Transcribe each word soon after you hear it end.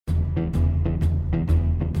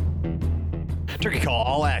Turkey Call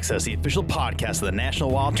All Access, the official podcast of the National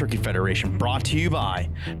Wild Turkey Federation, brought to you by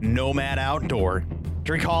Nomad Outdoor.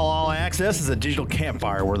 Turkey Call All Access is a digital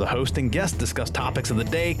campfire where the host and guests discuss topics of the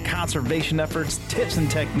day, conservation efforts, tips and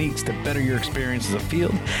techniques to better your experience as a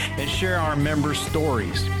field, and share our members'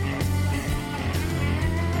 stories.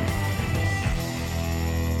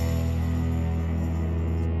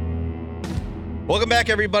 Welcome back,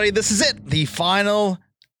 everybody. This is it, the final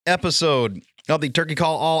episode of the Turkey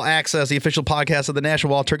Call All Access, the official podcast of the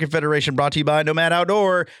National Wild Turkey Federation, brought to you by Nomad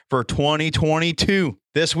Outdoor for 2022.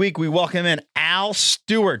 This week, we welcome in Al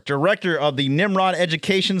Stewart, director of the Nimrod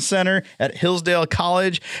Education Center at Hillsdale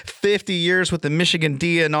College, 50 years with the Michigan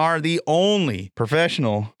DNR, the only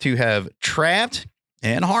professional to have trapped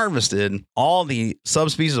and harvested all the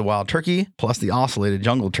subspecies of wild turkey, plus the ocellated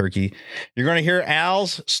jungle turkey. You're going to hear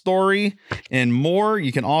Al's story and more.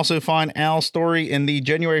 You can also find Al's story in the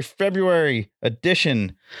January-February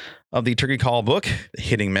edition of the Turkey Call book,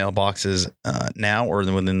 hitting mailboxes now or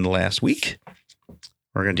within the last week.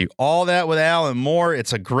 We're going to do all that with Al and more.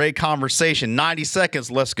 It's a great conversation. 90 seconds.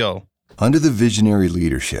 Let's go. Under the visionary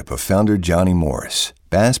leadership of founder Johnny Morris,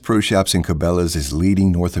 Bass Pro Shops and Cabela's is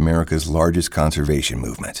leading North America's largest conservation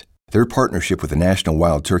movement. Their partnership with the National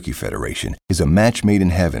Wild Turkey Federation is a match made in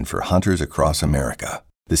heaven for hunters across America.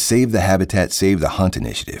 The Save the Habitat, Save the Hunt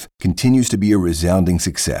initiative continues to be a resounding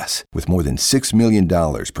success, with more than $6 million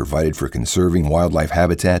provided for conserving wildlife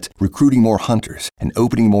habitat, recruiting more hunters, and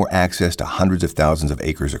opening more access to hundreds of thousands of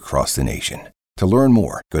acres across the nation. To learn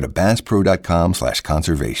more, go to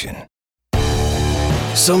basspro.com/conservation.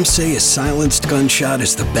 Some say a silenced gunshot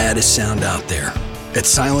is the baddest sound out there. At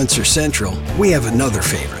Silencer Central, we have another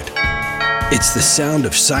favorite. It's the sound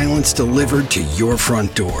of silence delivered to your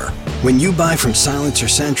front door. When you buy from Silencer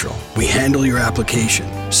Central, we handle your application,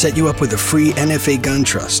 set you up with a free NFA gun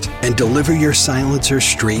trust, and deliver your silencer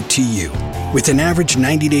straight to you. With an average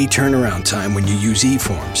 90-day turnaround time when you use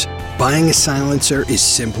eForms, buying a silencer is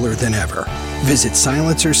simpler than ever. Visit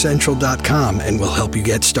silencercentral.com and we'll help you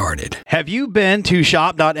get started. Have you been to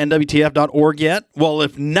shop.nwtf.org yet? Well,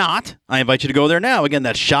 if not, I invite you to go there now. Again,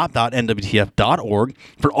 that's shop.nwtf.org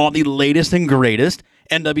for all the latest and greatest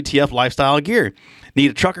NWTF lifestyle gear.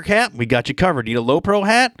 Need a trucker cap? We got you covered. Need a low pro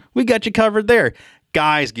hat? We got you covered there.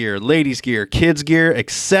 Guys gear, ladies gear, kids gear,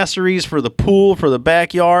 accessories for the pool, for the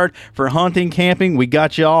backyard, for hunting, camping. We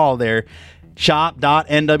got you all there.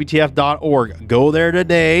 Shop.nwtf.org. Go there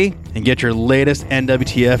today and get your latest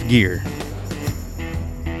NWTF gear.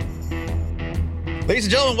 Ladies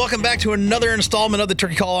and gentlemen, welcome back to another installment of the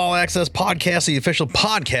Turkey Call All Access podcast, the official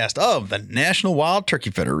podcast of the National Wild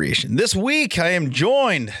Turkey Federation. This week, I am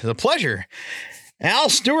joined, it's a pleasure, Al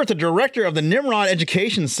Stewart, the director of the Nimrod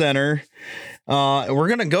Education Center. We're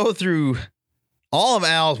going to go through all of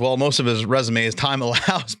Al's, well, most of his resume as time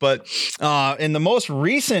allows, but in the most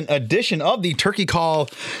recent edition of the Turkey Call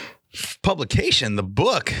publication, the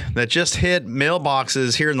book that just hit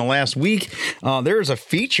mailboxes here in the last week, there is a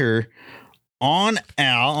feature on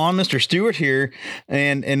Al, on Mr. Stewart here,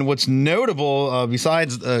 and what's notable,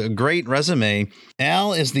 besides a great resume,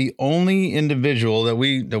 Al is the only individual that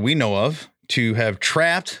we know of to have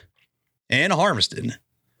trapped and harvested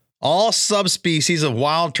all subspecies of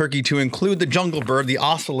wild turkey, to include the jungle bird, the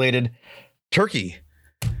ocellated turkey.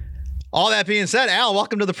 All that being said, Al,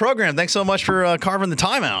 welcome to the program. Thanks so much for carving the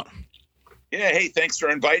time out. Yeah, hey, thanks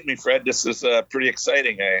for inviting me, Fred. This is pretty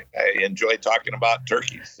exciting. I enjoy talking about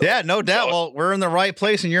turkeys. So, yeah, no doubt. Well, we're in the right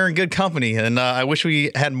place and you're in good company. And I wish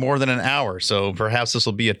we had more than an hour. So perhaps this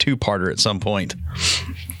will be a two-parter at some point.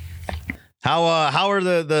 How are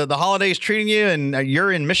the holidays treating you? And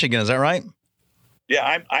you're in Michigan, is that right?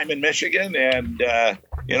 Yeah, I'm in Michigan, and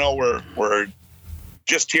we're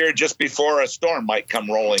just here just before a storm might come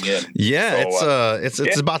rolling in. Yeah, so,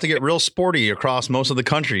 it's about to get real sporty across most of the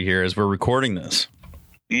country here as we're recording this.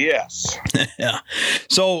 Yes. Yeah.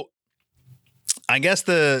 So, I guess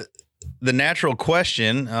the natural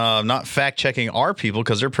question, not fact checking our people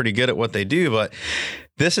because they're pretty good at what they do, but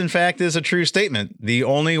this in fact is a true statement. The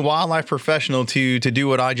only wildlife professional to do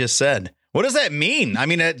what I just said. What does that mean? I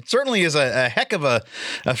mean, it certainly is a heck of a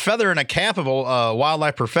feather in a cap of a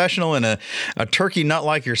wildlife professional and a turkey nut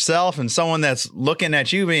like yourself, and someone that's looking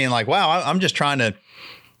at you being like, wow, I'm just trying to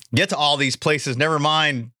get to all these places. Never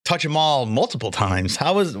mind, touch them all multiple times.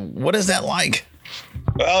 What is that like?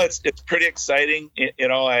 Well, it's pretty exciting.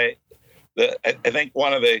 I think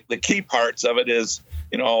one of the key parts of it is,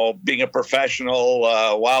 being a professional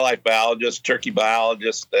wildlife biologist, turkey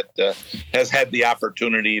biologist that has had the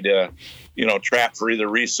opportunity to trap for either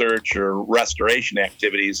research or restoration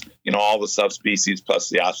activities, all the subspecies plus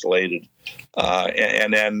the oscillated.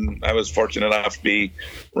 And then I was fortunate enough to be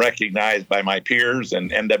recognized by my peers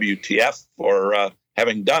and NWTF for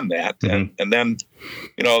having done that. Mm-hmm. And then,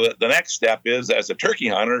 the next step is, as a turkey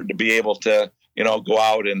hunter, to be able to, go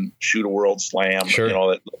out and shoot a world slam.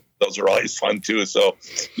 Sure. Those are always fun too. So,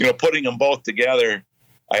 putting them both together,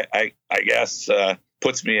 I guess,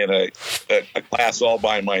 puts me in a class all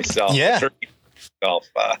by myself. Yeah. Turkey myself.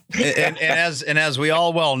 and as we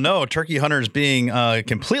all well know, turkey hunters being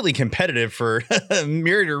completely competitive for a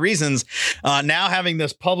myriad of reasons, now having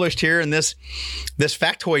this published here and this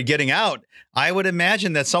factoid getting out, I would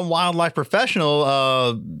imagine that some wildlife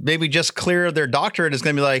professional, maybe just clear of their doctorate, is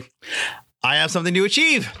going to be like, I have something to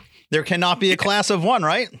achieve. There cannot be a class of one,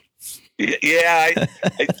 right? Yeah,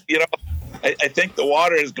 I think the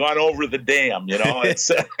water has gone over the dam.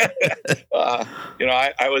 It's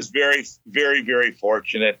I was very, very, very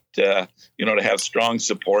fortunate to have strong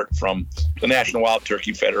support from the National Wild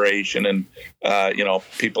Turkey Federation and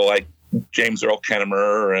people like James Earl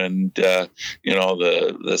Kennemer and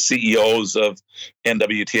the CEOs of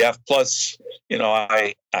NWTF. Plus,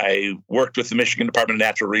 I worked with the Michigan Department of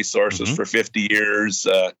Natural Resources mm-hmm. for 50 years,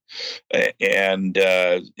 and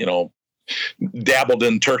dabbled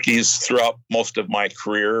in turkeys throughout most of my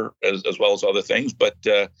career, as well as other things. But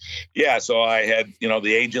so I had,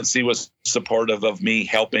 the agency was supportive of me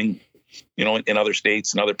helping, in other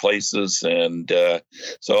states and other places, and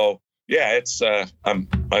it's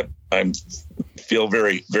I'm feel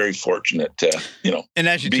very, very fortunate to and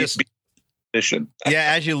as you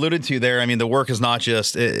as you alluded to there, I mean, the work is not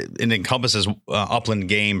just, it encompasses upland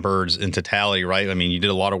game birds in totality, right? I mean, you did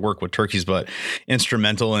a lot of work with turkeys, but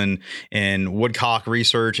instrumental in woodcock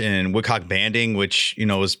research and woodcock banding, which,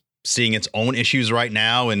 is seeing its own issues right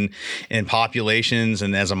now and populations.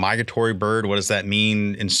 And as a migratory bird, what does that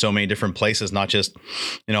mean in so many different places? Not just,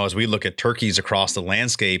 as we look at turkeys across the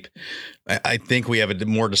landscape, I think we have a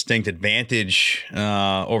more distinct advantage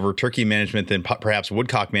over turkey management than perhaps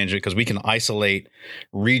woodcock management, because we can isolate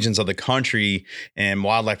regions of the country, and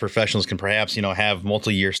wildlife professionals can perhaps, have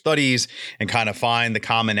multi-year studies and kind of find the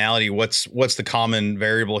commonality. What's the common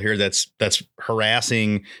variable here that's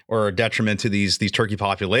harassing or a detriment to these turkey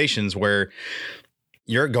populations, where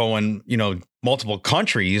you're going, multiple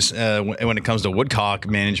countries when it comes to woodcock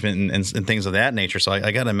management and things of that nature. So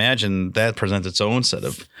I got to imagine that presents its own set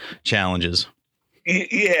of challenges.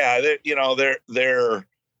 Yeah, they're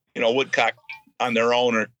woodcock on their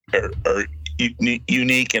own are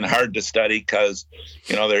unique and hard to study because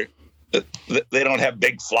they don't have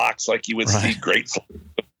big flocks like you would see great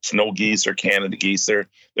snow geese or Canada geese. They're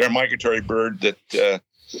a migratory bird that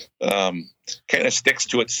kind of sticks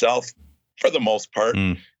to itself for the most part.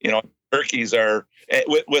 Turkeys are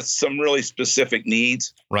with some really specific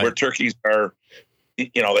needs, right, where turkeys are,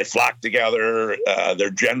 they flock together.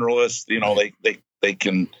 They're generalists. They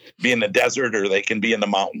can be in the desert or they can be in the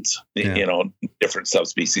mountains. Yeah. Different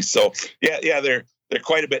subspecies. So they're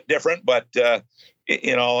quite a bit different. But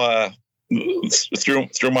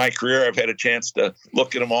through my career, I've had a chance to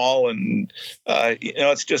look at them all, and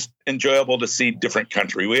it's just enjoyable to see different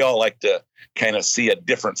country. We all like to kind of see a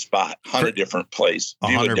different spot, hunt a different place,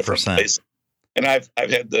 view 100%. A different place. And I've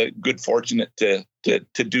had the good fortune to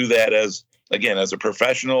do that as a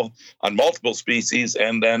professional on multiple species,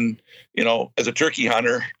 and then as a turkey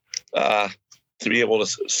hunter to be able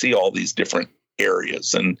to see all these different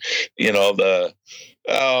areas. And the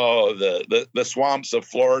swamps of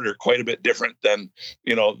Florida are quite a bit different than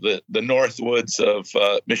the north woods of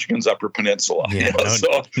Michigan's Upper Peninsula.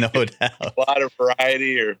 No doubt. A lot of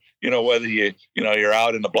variety, or whether you're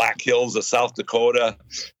out in the Black Hills of South Dakota,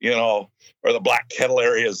 or the Black Kettle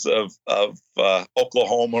areas of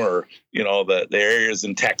Oklahoma, or the areas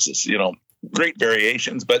in Texas. Great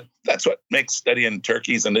variations, but that's what makes studying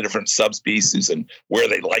turkeys and the different subspecies and where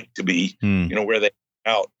they like to be, where they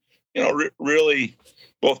out, really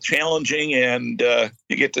both challenging, and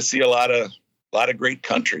you get to see a lot of great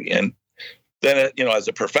country. And then, as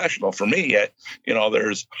a professional, for me,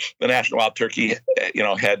 there's the National Wild Turkey,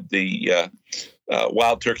 had the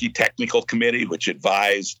Wild Turkey Technical Committee, which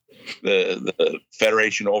advised the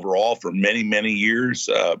Federation overall for many, many years.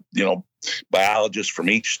 Biologists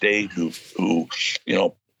from each state who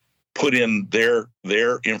put in their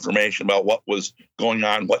information about what was going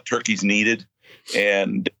on, what turkeys needed.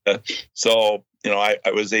 And so I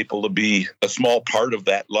was able to be a small part of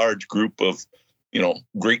that large group of,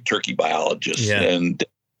 great turkey biologists. Yeah. And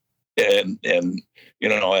and you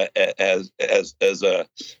know, as a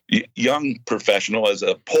young professional, as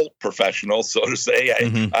a poult professional, so to say,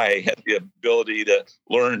 I had the ability to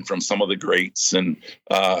learn from some of the greats, and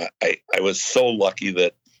I was so lucky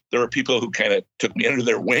that there were people who kind of took me under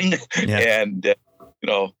their wing and you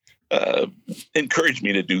know, encouraged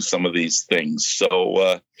me to do some of these things.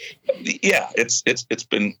 So it's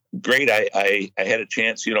been great. I had a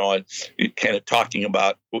chance, you know, kind of talking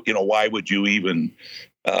about, you know, why would you even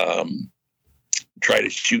try to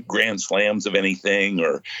shoot grand slams of anything,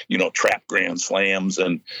 or, you know, trap grand slams.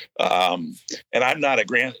 And I'm not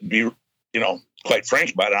you know, quite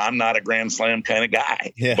frank about it, I'm not a grand slam kind of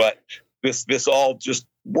guy, but this all just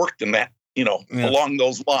worked in that, you know, along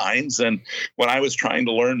those lines. And when I was trying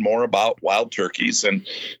to learn more about wild turkeys, and,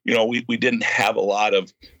 you know, we didn't have a lot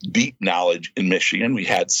of deep knowledge in Michigan. We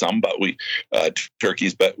had some, but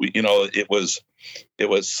turkeys, but we, you know, it was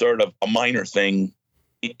sort of a minor thing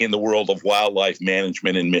in the world of wildlife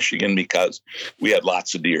management in Michigan, because we had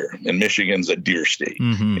lots of deer, and Michigan's a deer state,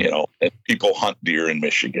 you know, and people hunt deer in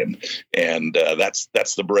Michigan, and that's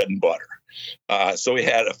the bread and butter. So we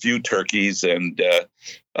had a few turkeys, and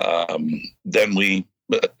then we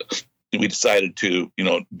decided to, you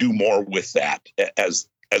know, do more with that as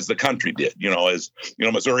the country did, you know, as, you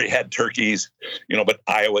know, Missouri had turkeys, you know, but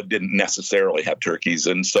Iowa didn't necessarily have turkeys.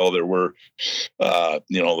 And so there were,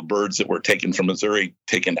 you know, the birds that were taken from Missouri,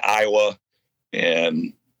 taken to Iowa.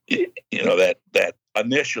 And, you know, that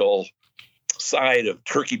initial side of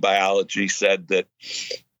turkey biology said that,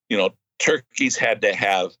 you know, turkeys had to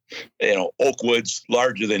have, you know, oak woods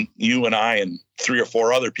larger than you and I and 3 or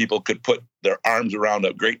 4 other people could put their arms around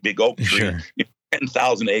a great big oak tree. Sure.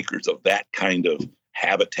 10,000 acres of that kind of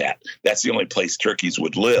habitat. That's the only place turkeys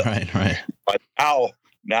would live. Right. But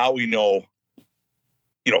now we know,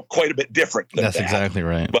 you know, quite a bit different than that. That's exactly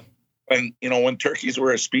right. But when turkeys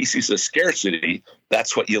were a species of scarcity,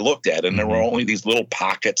 that's what you looked at. And there were only these little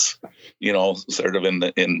pockets, you know, sort of in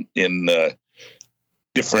the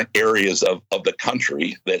different areas of the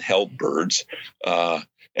country that held birds.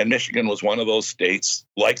 And Michigan was one of those states,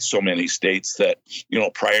 like so many states, that, you know,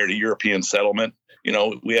 prior to European settlement, you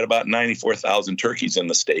know, we had about 94,000 turkeys in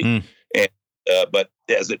the state. And, but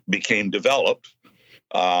as it became developed,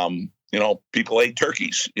 you know, people ate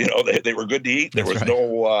turkeys, you know, they were good to eat. There was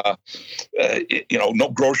no, you know, no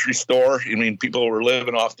grocery store. I mean, people were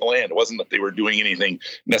living off the land. It wasn't that they were doing anything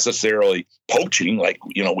necessarily poaching, like,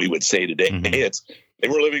 you know, we would say today. They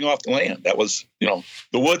were living off the land. That was, you know,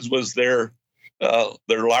 the woods was their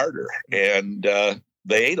larder, and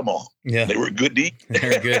they ate them all. Yeah. They were good to eat. They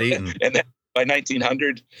were good eating. And then by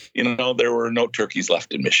 1900, you know, there were no turkeys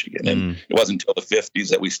left in Michigan. And it wasn't until the 50s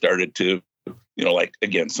that we started to, you know, like,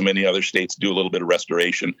 again, so many other states do a little bit of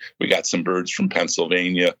restoration. We got some birds from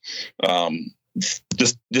Pennsylvania,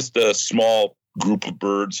 just a small group of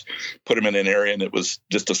birds, put them in an area, and it was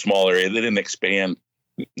just a small area. They didn't expand,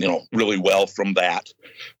 you know, really well from that.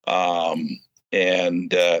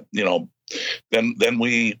 You know, then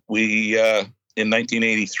we in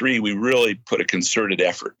 1983, we really put a concerted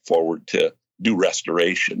effort forward to do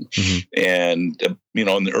restoration. And, you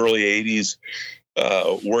know, in the early 80s,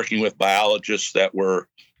 working with biologists that were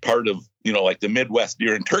part of, you know, like the Midwest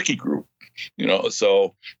Deer and Turkey Group, you know,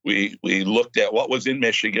 so we looked at what was in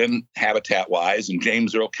Michigan habitat wise, and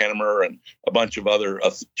James Earl Kennemer and a bunch of other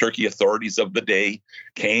turkey authorities of the day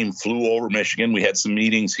flew over Michigan. We had some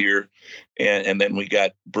meetings here, and then we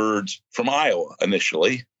got birds from Iowa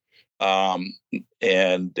initially. Because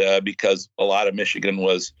a lot of Michigan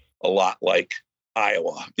was a lot like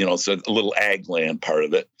Iowa, you know, so a little ag land part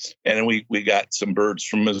of it. And then we got some birds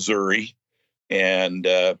from Missouri, and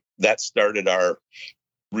that started our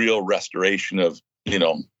real restoration of, you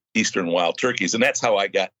know, eastern wild turkeys. And that's how I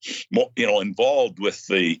got, you know, involved with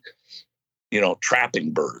the, you know,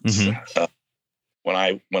 trapping birds. When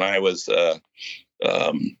I was in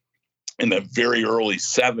the very early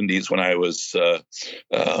 70s, when I was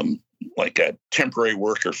like a temporary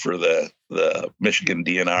worker for the Michigan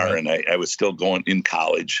DNR, and I was still going in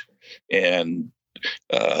college, and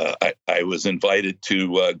I was invited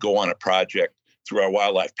to go on a project through our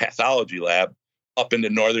wildlife pathology lab up into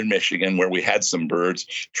northern Michigan, where we had some birds,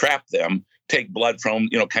 trap them, take blood from,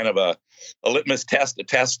 you know, kind of a litmus test,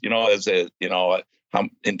 you know, as a, you know,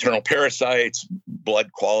 internal parasites,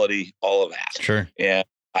 blood quality, all of that. Sure. And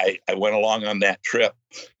I went along on that trip,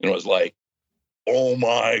 and it was like, oh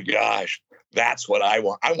my gosh, that's what I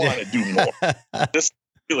want. I want to do more. This is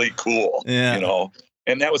really cool, you know?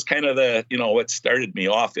 And that was kind of the, you know, what started me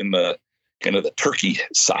off in the kind of the turkey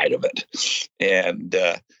side of it. And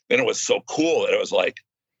then it was so cool that it was like,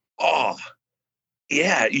 oh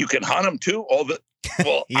yeah, you can hunt them too.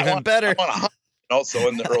 Well, Even better. I want to hunt. Also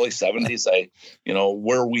in the early 70s,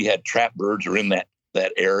 where we had trap birds or in that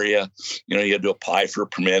area, you had to apply for a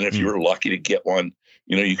permit. If you were lucky to get one,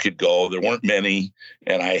 you could go. There weren't many,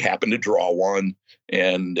 and I happened to draw one,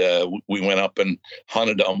 and we went up and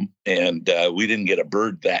hunted them, and we didn't get a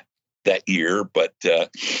bird that year, but there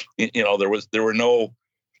were no.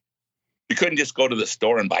 You couldn't just go to the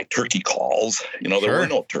store and buy turkey calls. There were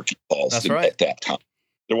no turkey calls at that time.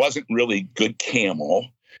 There wasn't really good camo.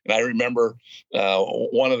 And I remember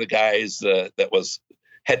one of the guys that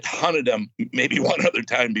had hunted them maybe one other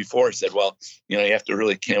time before said, well, you have to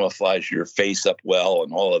really camouflage your face up well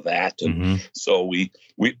and all of that. And so we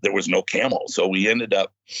there was no camo. So we ended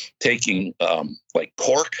up taking like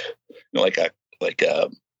cork, like a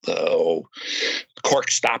cork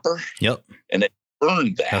stopper. Yep. And it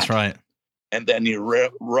burned that. That's right. And then you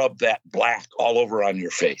rub that black all over on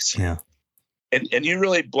your face. Yeah. And you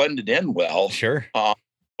really blended in well. Sure.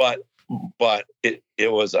 But it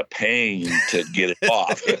was a pain to get it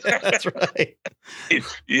off. That's right.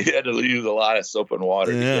 You had to use a lot of soap and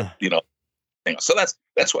water to get, so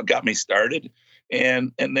that's what got me started.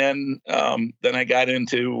 And then I got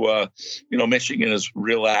into, Michigan is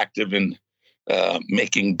real active in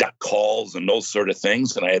making duck calls and those sort of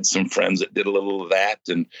things. And I had some friends that did a little of that.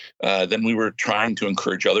 And then we were trying to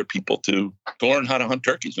encourage other people to learn how to hunt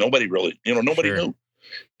turkeys. Nobody really, nobody knew.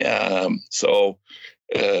 So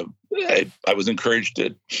I was encouraged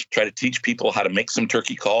to try to teach people how to make some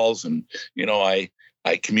turkey calls. And,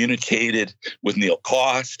 I communicated with Neil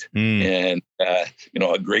Cost and,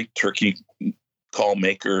 a great turkey call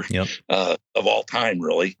maker of all time,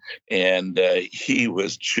 really. And he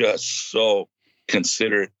was just so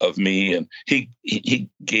considerate of me. And he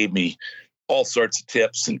gave me all sorts of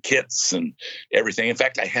tips and kits and everything. In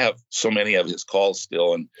fact, I have so many of his calls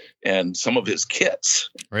still and some of his kits.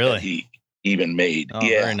 Really? That he even made. Oh,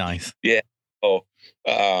 very nice. Yeah. So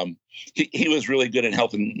he was really good at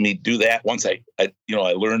helping me do that. Once I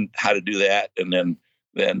learned how to do that, and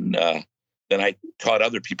then I taught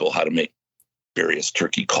other people how to make various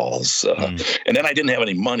turkey calls. And then I didn't have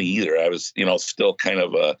any money either. I was, still kind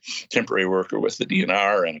of a temporary worker with the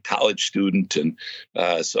DNR and a college student. And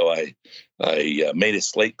so I made a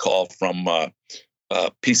slate call from a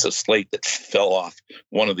piece of slate that fell off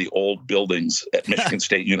one of the old buildings at Michigan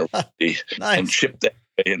State University. Nice. And shipped that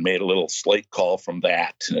away and made a little slate call from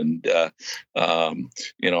that. And,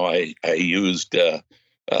 I used,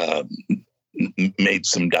 made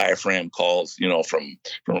some diaphragm calls, from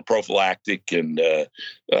a prophylactic and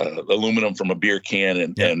aluminum from a beer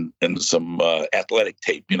can and some athletic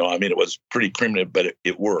tape. It was pretty primitive, but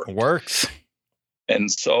it worked. It works.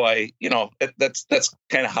 And so that's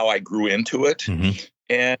kind of how I grew into it.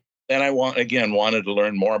 And then I wanted to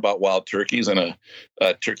learn more about wild turkeys, and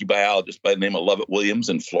a turkey biologist by the name of Lovett Williams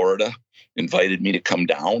in Florida invited me to come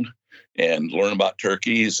down and learn about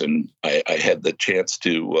turkeys. And I had the chance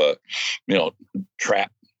to,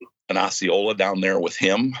 trap an Osceola down there with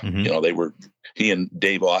him. He and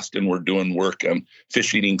Dave Austin were doing work on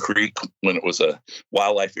Fish Eating Creek when it was a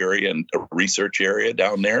wildlife area and a research area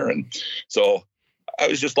down there. And so I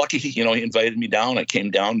was just lucky. He invited me down. I came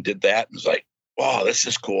down, did that, and was like, wow, this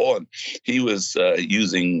is cool. And he was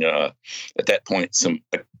using, at that point, some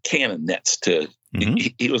cannon nets to,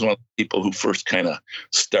 he was one of the people who first kind of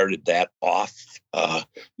started that off.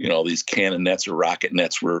 These cannon nets or rocket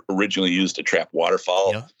nets were originally used to trap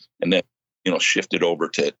waterfowl and then, shifted over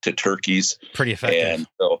to turkeys. Pretty effective. And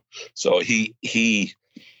so he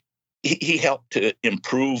helped to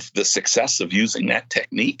improve the success of using that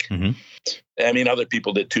technique. I mean, other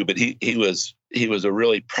people did too, but he was a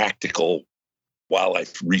really practical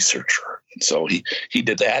wildlife researcher. So he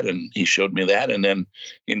did that, and he showed me that, and then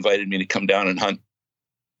he invited me to come down and hunt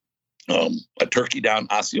a turkey down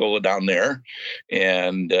Osceola down there.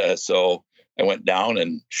 And so I went down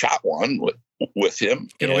and shot one with him.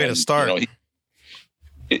 Good way to start.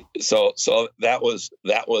 So that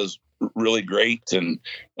was really great. And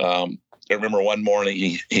I remember one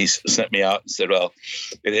morning he sent me out and said, well,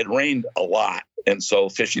 it had rained a lot, and so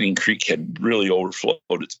Fish Eating Creek had really overflowed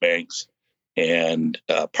its banks. And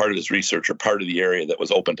part of his research, or part of the area that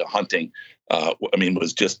was open to hunting,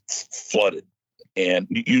 was just flooded. And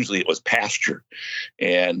usually it was pasture.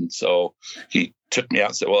 And so he took me out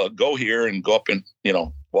and said, well, go here and go up and,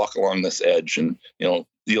 walk along this edge, and,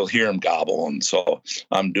 you'll hear him gobble. And so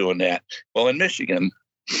I'm doing that. Well, in Michigan,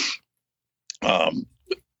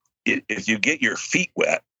 if you get your feet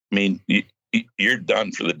wet, you're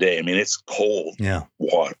done for the day. It's cold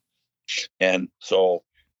water. And so,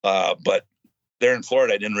 but there in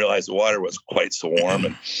Florida, I didn't realize the water was quite so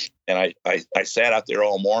warm. And I sat out there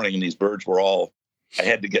all morning, and these birds were all I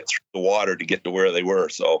had to get through the water to get to where they were.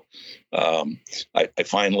 So I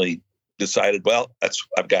finally decided, well,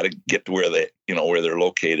 I've got to get to where they're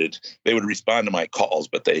located. They would respond to my calls,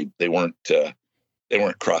 but they weren't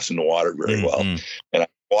crossing the water very well. And I'm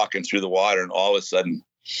walking through the water, and all of a sudden,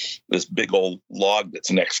 this big old log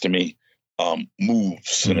that's next to me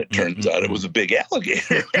moves, and it turns out it was a big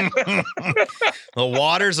alligator. The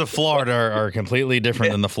waters of Florida are completely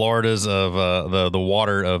different than the Floridas of the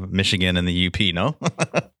water of Michigan and the UP. No.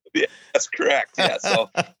 Yeah, that's correct. Yeah. So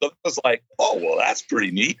I was like, oh, well, that's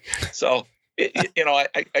pretty neat. So,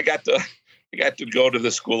 I got to go to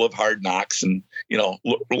the School of Hard Knocks and,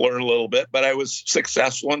 learn a little bit, but I was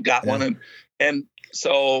successful and got one. And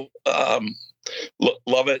so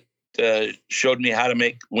love it. Showed me how to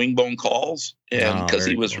make wing bone calls, and because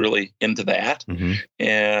he was really into that.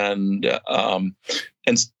 And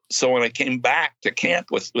so when I came back to camp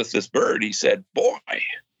with this bird, he said, boy,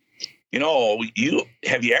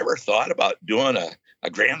 have you ever thought about doing a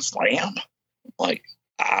Grand Slam? Like,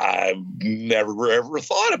 I've never ever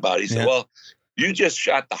thought about it. He said, well, you just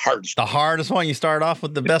shot the hardest one. You start off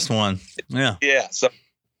with the best one. Yeah. Yeah. So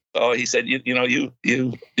he said, you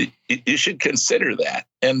should consider that.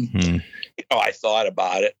 And, I thought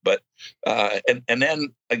about it, but, and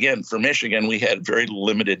then again, for Michigan, we had very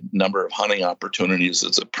limited number of hunting opportunities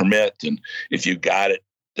as a permit. And if you got it,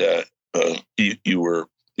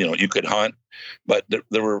 you could hunt, but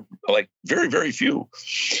there were like very, very few.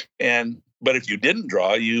 But if you didn't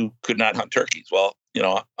draw, you could not hunt turkeys. Well,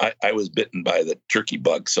 I was bitten by the turkey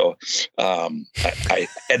bug. So, I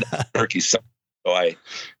had turkeys. So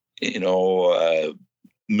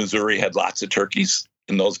Missouri had lots of turkeys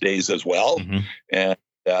in those days as well. And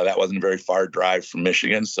that wasn't a very far drive from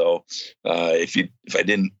Michigan. So if I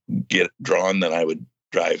didn't get drawn, then I would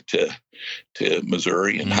drive to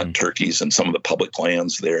Missouri and hunt turkeys in some of the public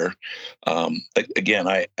lands there. Again,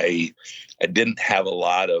 I didn't have a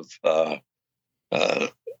lot of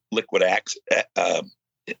liquid axe. I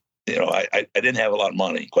didn't have a lot of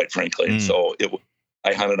money, quite frankly. And so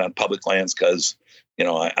I hunted on public lands because,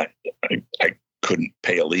 I couldn't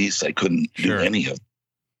pay a lease. I couldn't do any of it.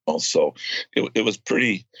 So it was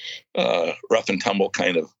pretty rough and tumble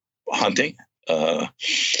kind of hunting.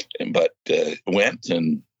 But went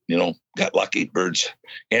and, got lucky. Birds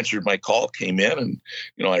answered my call, came in, and,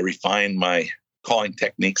 I refined my calling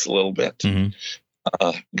techniques a little bit.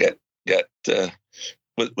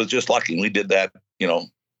 Was just lucky. And we did that, in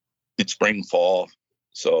spring, fall.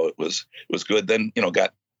 So it was good. Then,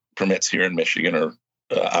 got permits here in Michigan, or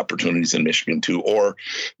opportunities in Michigan too. Or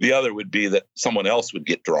the other would be that someone else would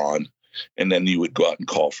get drawn, and then you would go out and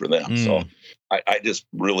call for them. So I just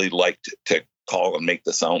really liked to call and make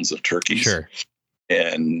the sounds of turkeys. Sure.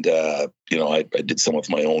 And, I did some with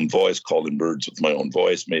my own voice, called in birds with my own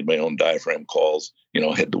voice, made my own diaphragm calls,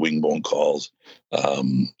 had the wing bone calls,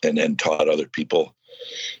 and then taught other people,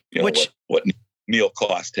 what Neil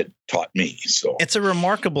Cost had taught me. So it's a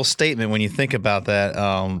remarkable statement when you think about that,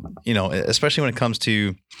 especially when it comes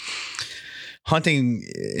to hunting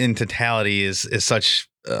in totality is such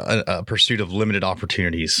a pursuit of limited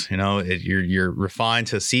opportunities. You're refined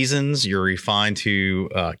to seasons, you're refined to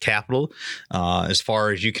capital, as far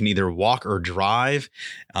as you can either walk or drive.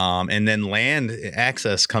 And then land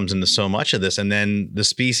access comes into so much of this, and then the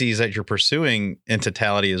species that you're pursuing in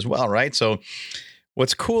totality as well. Right. So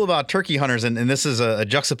what's cool about turkey hunters, and this is a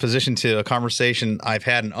juxtaposition to a conversation I've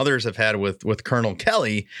had and others have had with Colonel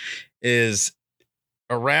Kelly, is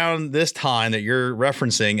around this time that you're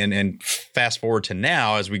referencing, and fast forward to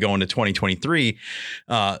now as we go into 2023,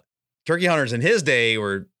 turkey hunters in his day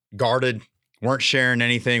were guarded, weren't sharing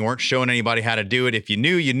anything, weren't showing anybody how to do it. If you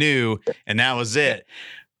knew, you knew, and that was it.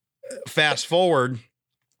 Fast forward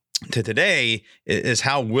to today is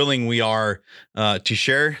how willing we are to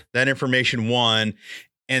share that information, one,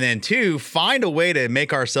 and then two, find a way to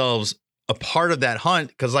make ourselves a part of that hunt.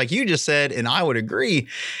 Because like you just said, and I would agree,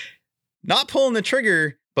 not pulling the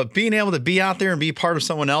trigger, but being able to be out there and be part of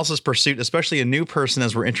someone else's pursuit, especially a new person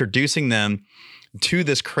as we're introducing them to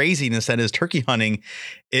this craziness that is turkey hunting,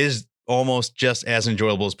 is almost just as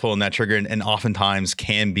enjoyable as pulling that trigger, and oftentimes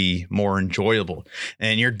can be more enjoyable.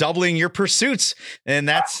 And you're doubling your pursuits.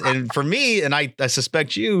 And for me, and I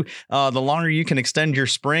suspect you, the longer you can extend your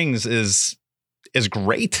springs is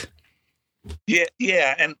great. Yeah.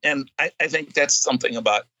 Yeah. And I think that's something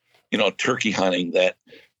about, turkey hunting that,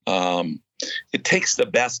 it takes the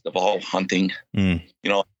best of all hunting,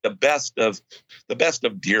 the best of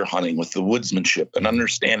deer hunting with the woodsmanship and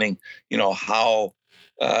understanding, how,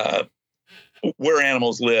 where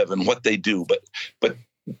animals live and what they do. But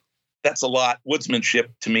that's a lot. Woodsmanship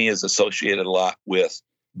to me is associated a lot with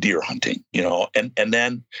deer hunting, and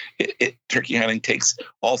then turkey hunting takes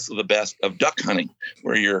also the best of duck hunting,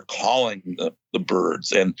 where you're calling the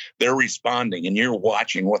birds and they're responding and you're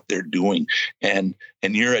watching what they're doing and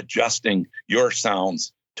you're adjusting your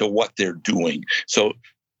sounds to what they're doing. So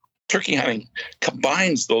turkey hunting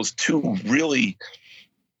combines those two really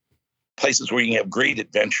places where you can have great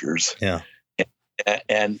adventures. Yeah.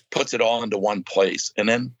 And puts it all into one place. And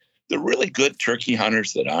then the really good turkey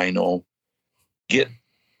hunters that I know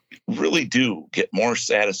really do get more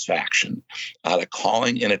satisfaction out of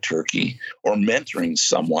calling in a turkey or mentoring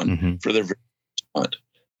someone for their hunt.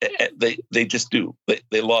 They just do.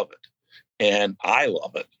 They love it, and I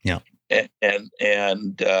love it. Yeah.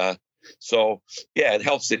 So yeah, it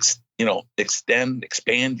helps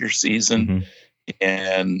expand your season,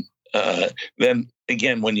 and then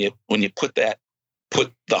again when you put the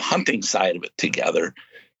hunting side of it together,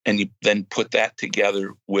 and you then put that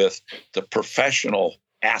together with the professional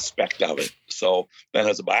aspect of it. So then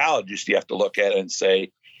as a biologist, you have to look at it and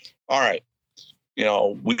say, all right,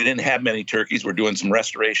 we didn't have many turkeys. We're doing some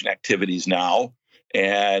restoration activities now.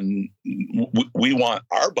 And we want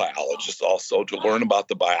our biologists also to learn about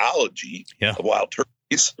the biology of wild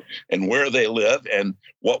turkeys and where they live and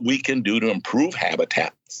what we can do to improve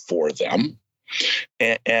habitat for them.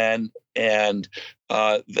 And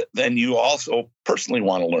then you also personally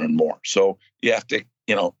want to learn more. So you have to,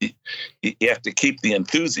 you have to keep the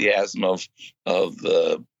enthusiasm of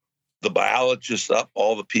the biologists up,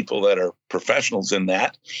 all the people that are professionals in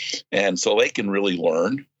that, and so they can really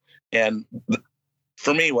learn. And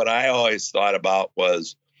for me, what I always thought about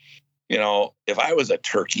was, if I was a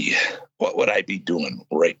turkey, what would I be doing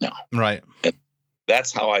right now? Right. And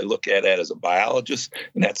that's how I look at it as a biologist,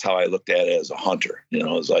 and that's how I looked at it as a hunter.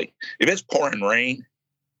 It's like, if it's pouring rain,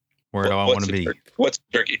 where do I want to be? What's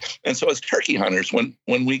turkey? And so as turkey hunters, when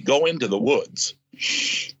we go into the woods,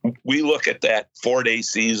 we look at that 4-day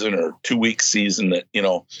season or 2-week season that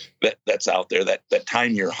that's out there, that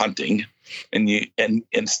time you're hunting, and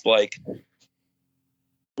it's like,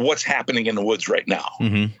 what's happening in the woods right now?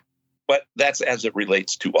 But that's as it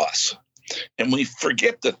relates to us. And we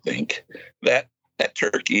forget to think that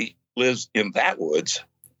turkey lives in that woods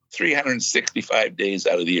 365 days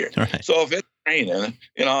out of the year. Right. So if it's raining,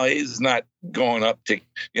 he's not going up to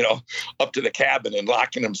the cabin and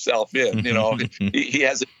locking himself in. He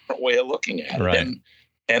has a different way of looking at it,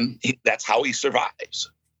 and that's how he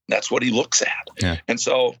survives. That's what he looks at. Yeah. And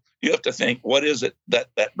so you have to think, what is it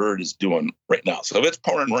that bird is doing right now? So if it's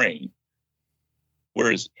pouring rain,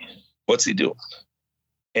 what's he doing?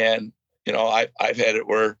 And I've had it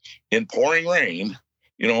where in pouring rain,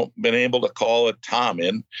 been able to call a tom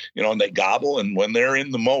in, and they gobble. And when they're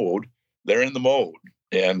in the mode,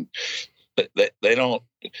 and they don't,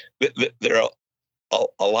 they're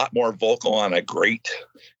a lot more vocal on a great,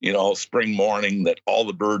 spring morning that all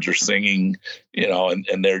the birds are singing,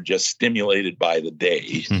 and they're just stimulated by the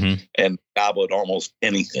day and gobble at almost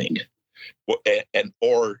anything.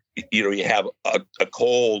 Or you have a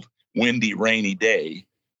cold, windy, rainy day.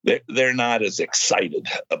 They're not as excited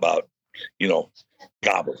about,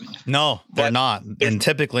 gobbling. No, they're not. And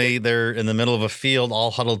typically they're in the middle of a field,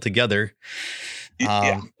 all huddled together,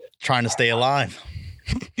 trying to stay alive.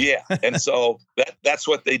 Yeah. And so that's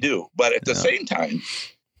what they do. But at the same time,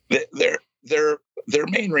 their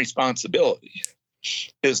main responsibility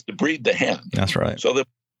is to breed the hen. That's right. So the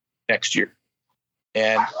next year.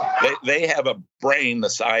 And they have a brain the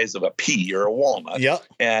size of a pea or a walnut. Yep.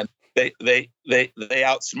 And they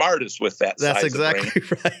outsmart us with that. That's size exactly of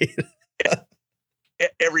brain. right.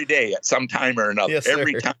 Every day at some time or another. Yes,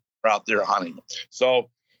 every time we're out there hunting. So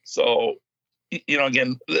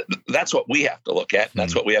again, that's what we have to look at. And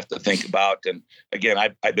that's what we have to think about. And again,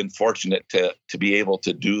 I've been fortunate to be able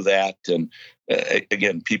to do that. And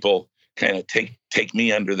again, people kind of take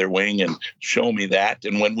me under their wing and show me that.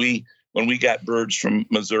 And when we got birds from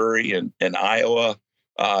Missouri and Iowa,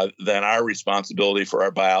 then our responsibility for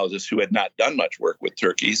our biologists who had not done much work with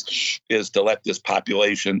turkeys is to let this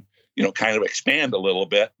population, kind of expand a little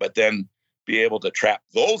bit, but then be able to trap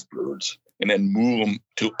those birds and then move them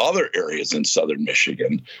to other areas in southern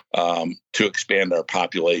Michigan to expand our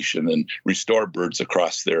population and restore birds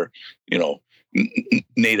across their,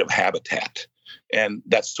 native habitat. And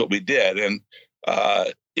that's what we did. And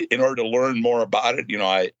in order to learn more about it,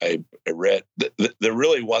 I read that there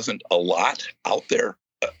really wasn't a lot out there,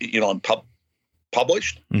 and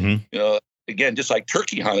published. Again, just like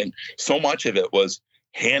turkey hunting, so much of it was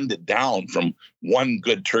handed down from one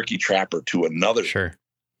good turkey trapper to another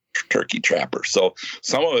turkey trapper. So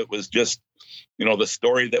some of it was just, the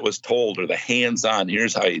story that was told or the hands-on,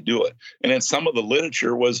 here's how you do it. And then some of the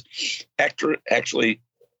literature was actually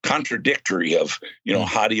contradictory of,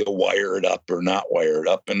 how do you wire it up or not wire it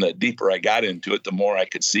up? And the deeper I got into it, the more I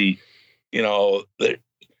could see, that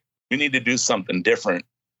we need to do something different.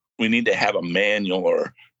 We need to have a manual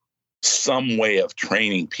or some way of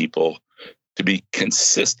training people to be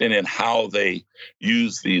consistent in how they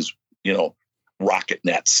use these, rocket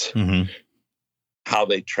nets, how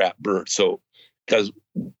they trap birds. So, because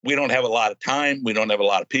we don't have a lot of time, we don't have a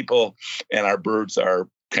lot of people, and our birds are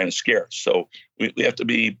kind of scarce. So we have to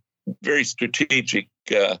be very strategic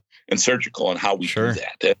and surgical in how we do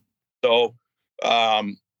that. And so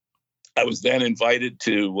I was then invited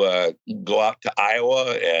to go out to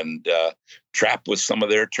Iowa and trap with some of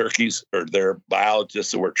their turkeys, or their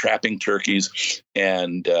biologists that were trapping turkeys,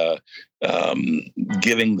 and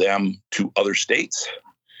giving them to other states.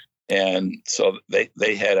 And so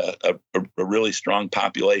they had a really strong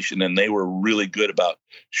population, and they were really good about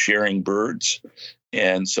sharing birds.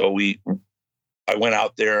 And so I went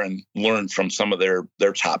out there and learned from some of their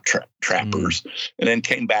top trappers, and then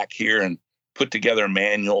came back here and put together a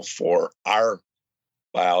manual for our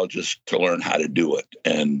biologists to learn how to do it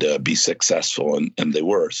and be successful. And they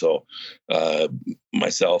were. So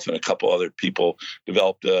myself and a couple other people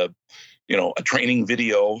developed a training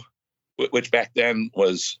video, which back then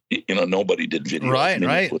was, nobody did video.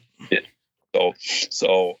 Right.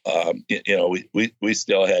 So we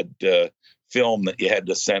still had film that you had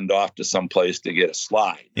to send off to some place to get a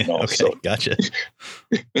slide. Okay, so gotcha.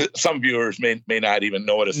 Some viewers may not even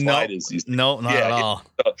know what a slide is. No, not at all.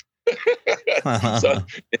 So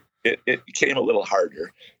it became a little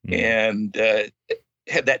harder, and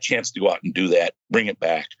had that chance to go out and do that, bring it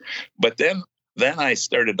back. But then I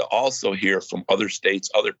started to also hear from other states,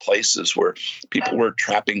 other places where people were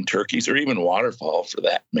trapping turkeys, or even waterfowl for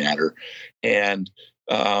that matter. And,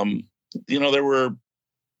 there were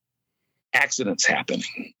accidents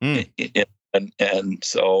happening. And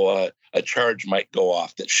so a charge might go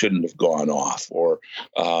off that shouldn't have gone off, or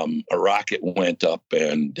a rocket went up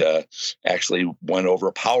and actually went over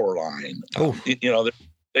a power line. There are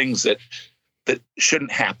things that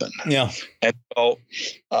shouldn't happen. Yeah. And so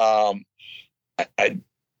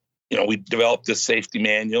we developed this safety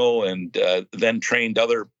manual, and then trained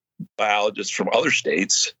other biologists from other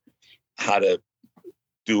states how to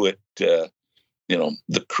do it, the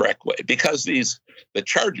correct way. Because the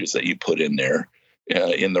charges that you put in there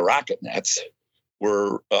in the rocket nets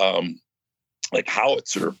were like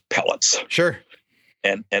howitzer pellets. Sure.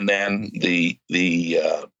 And then the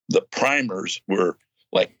primers were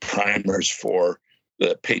like primers for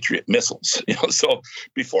the Patriot missiles. So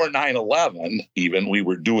before 9/11, even, we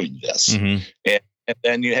were doing this, and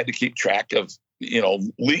then you had to keep track of,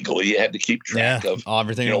 legally you had to keep track of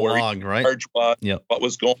everything logged, right? Charge was, what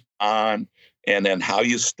was going on, and then how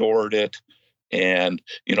you stored it, and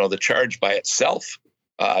the charge by itself,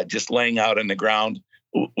 just laying out in the ground,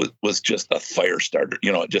 was just a fire starter.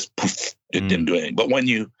 It just poof, it didn't do anything. But when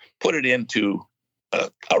you put it into a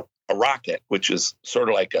rocket, which is sort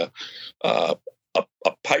of like a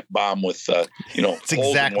pipe bomb with it's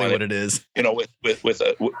exactly what it is.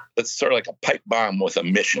 It's sort of like a pipe bomb with a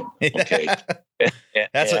mission. Okay.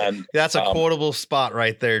 That's a quotable spot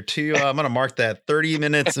right there too. I'm going to mark that 30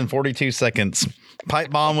 minutes and 42 seconds.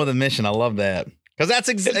 Pipe bomb with a mission. I love that, because that's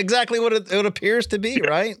exactly what it appears to be,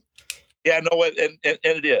 right? Yeah, no, and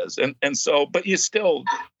it is. And so, but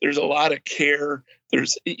there's a lot of care.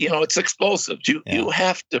 There's, it's explosive. You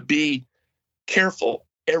have to be careful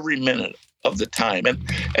every minute of the time. And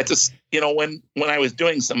at this, when I was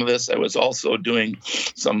doing some of this, I was also doing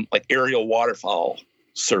some like aerial waterfowl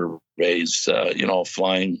surveys,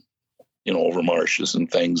 flying, over marshes and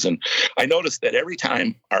things. And I noticed that every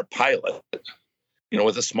time our pilot,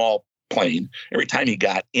 with a small plane, every time he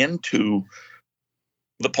got into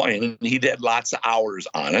the plane, and he did lots of hours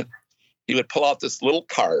on it, he would pull out this little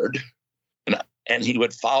card, and he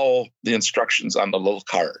would follow the instructions on the little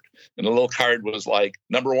card. And the little card was like,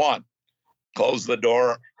 number 1, close the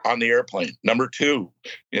door on the airplane. Number 2,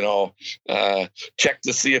 check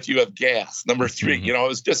to see if you have gas. Number 3,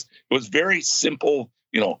 it was very simple,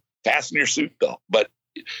 fasten your seatbelt, but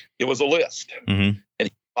it was a list. And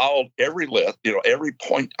he followed every list, every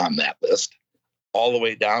point on that list, all the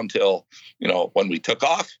way down till, when we took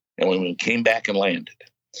off and when we came back and landed.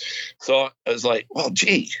 So I was like, well,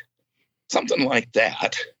 gee, something like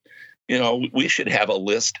that, we should have a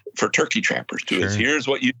list for turkey trappers too. Sure. Here's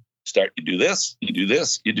what you start. You do this, you do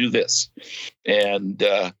this, you do this. And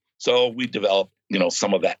so we developed,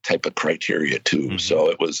 some of that type of criteria too. So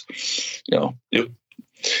it was,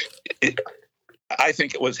 I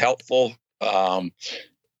think it was helpful.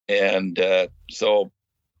 So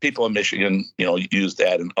people in Michigan, used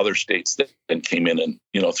that, and other states that then came in and,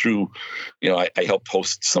 through, I helped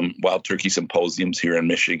host some wild turkey symposiums here in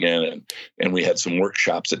Michigan, and we had some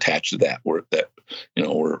workshops attached to that were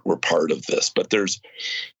part of this. But there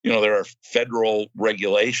are federal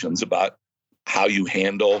regulations about how you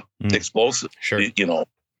handle explosives, sure.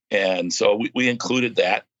 And so we included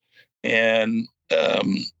that, and,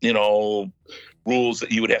 rules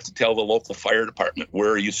that you would have to tell the local fire department, where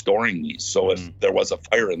are you storing these? So if there was a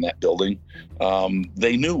fire in that building,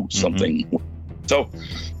 they knew something. So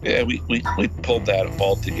yeah, we pulled that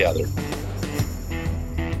all together.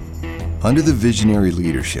 Under the visionary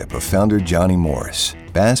leadership of founder Johnny Morris,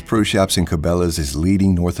 Bass Pro Shops and Cabela's is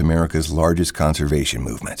leading North America's largest conservation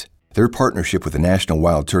movement. Their partnership with the National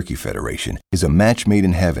Wild Turkey Federation is a match made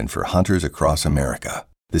in heaven for hunters across America.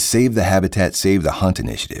 The Save the Habitat, Save the Hunt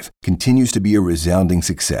initiative continues to be a resounding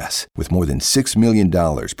success, with more than $6 million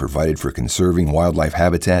provided for conserving wildlife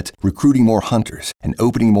habitat, recruiting more hunters, and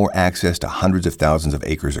opening more access to hundreds of thousands of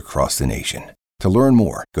acres across the nation. To learn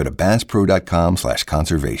more, go to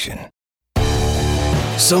basspro.com/conservation.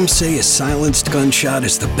 Some say a silenced gunshot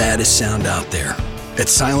is the baddest sound out there. At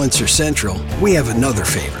Silencer Central, we have another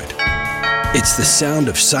favorite. It's the sound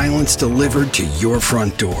of silence delivered to your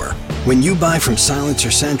front door. When you buy from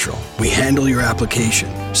Silencer Central, we handle your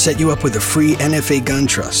application, set you up with a free NFA gun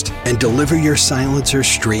trust, and deliver your silencer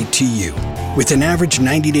straight to you. With an average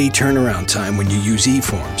 90-day turnaround time when you use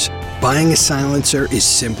eForms, buying a silencer is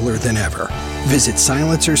simpler than ever. Visit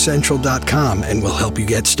silencercentral.com and we'll help you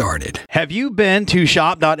get started. Have you been to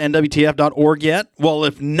shop.nwtf.org yet? Well,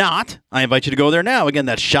 if not, I invite you to go there now. Again,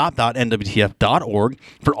 that's shop.nwtf.org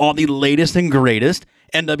for all the latest and greatest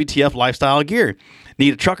NWTF lifestyle gear.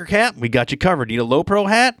 Need a trucker cap? We got you covered. Need a low pro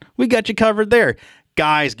hat? We got you covered there.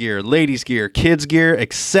 Guys gear, ladies gear, kids gear,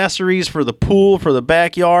 accessories for the pool, for the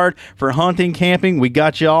backyard, for hunting, camping. We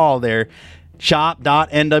got you all there.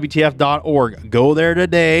 Shop.nwtf.org. Go there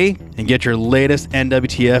today and get your latest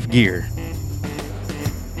NWTF gear.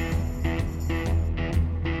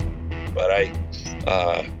 But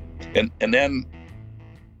and then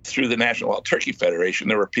through the National Wild Turkey Federation,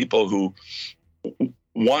 there were people who,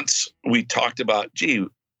 once we talked about, gee,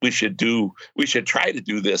 we should try to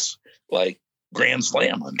do this like Grand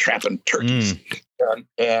Slam on trapping turkeys.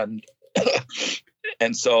 And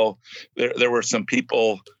so there were some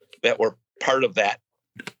people that were part of that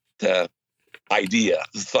idea,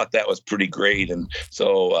 thought that was pretty great. And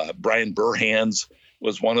so Brian Burhans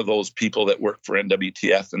was one of those people that worked for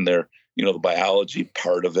NWTF and their, the biology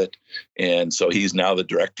part of it. And so he's now the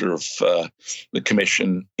director of the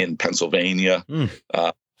commission in Pennsylvania.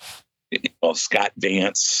 Scott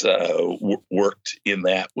Vance worked in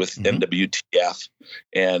that with NWTF,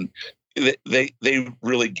 and they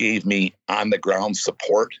really gave me on the ground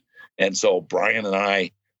support. And so Brian and I,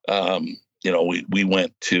 we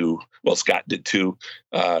went to, well, Scott did too,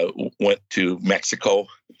 went to Mexico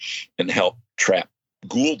and helped trap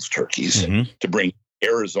Gould's turkeys to bring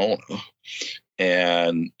Arizona.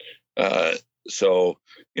 And so,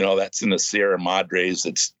 that's in the Sierra Madres.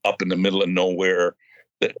 It's up in the middle of nowhere.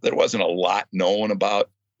 There wasn't a lot known about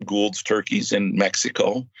Gould's turkeys in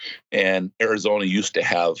Mexico, and Arizona used to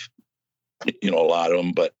have, a lot of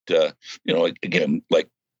them, but, again, like,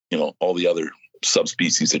 all the other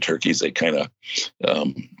subspecies of turkeys, they kind of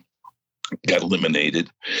got eliminated.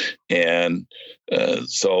 And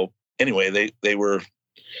so anyway, they worked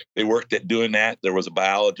at doing that. There was a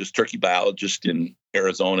turkey biologist in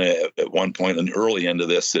Arizona at one point. On the early end of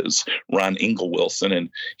this is Ron Ingle Wilson, and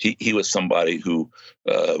he was somebody who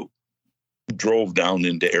drove down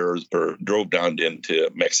into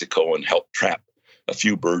Mexico and helped trap a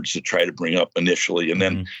few birds to try to bring up initially, and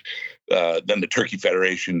then the Turkey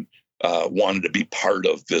Federation wanted to be part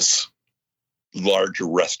of this larger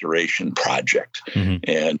restoration project,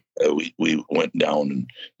 and we went down,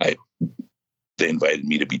 and they invited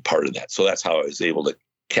me to be part of that. So that's how I was able to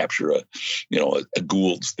capture a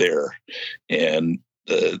Gould's there. And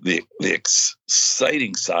the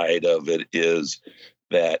exciting side of it is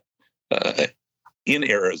that in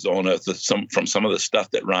Arizona, from some of the stuff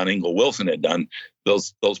that Ron Ingle Wilson had done,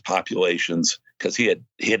 those populations, because he had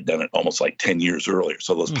done it almost like 10 years earlier.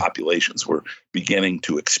 So those populations were beginning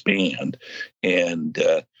to expand, and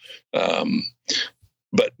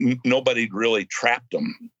but nobody really trapped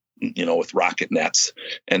them, with rocket nets.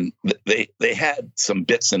 And they had some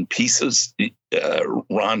bits and pieces.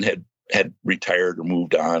 Ron had retired or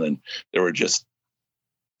moved on, and there were just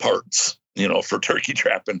parts, for turkey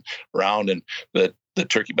trapping around. And the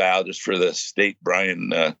turkey biologist for the state,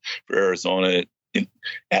 Brian, for Arizona,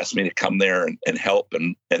 asked me to come there and help.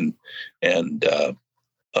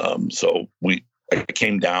 So I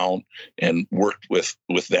came down and worked with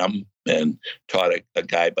them and taught a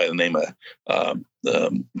guy by the name of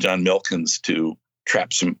John Milkins to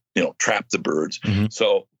trap the birds. Mm-hmm.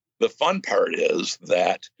 So the fun part is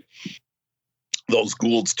that those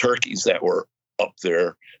Gould's turkeys that were up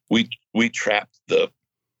there, we trapped the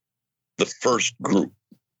first group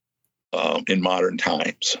in modern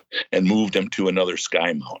times and moved them to another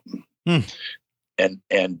sky mountain.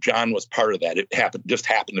 And John was part of that. It just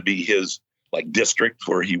happened to be his like district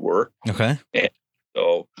where he worked. Okay. And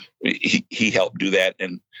so he helped do that.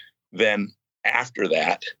 And then after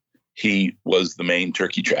that, he was the main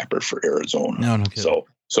turkey trapper for Arizona. No kidding.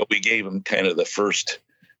 So we gave him kind of the first,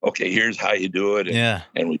 okay, here's how you do it.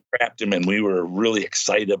 And we trapped him and we were really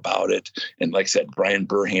excited about it. And like I said, Brian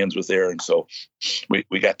Burhands was there. And so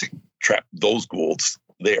we got to trap those Goulds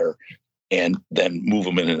there and then move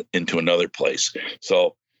them into another place.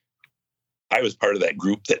 So I was part of that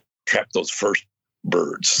group that trapped those first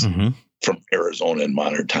birds from Arizona in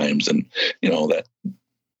modern times. And, that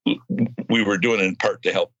we were doing it in part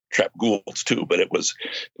to help trap Goulds too, but it was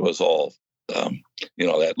all,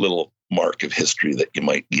 that little mark of history that you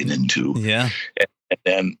might get into. Yeah.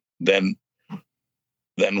 And then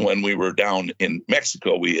when we were down in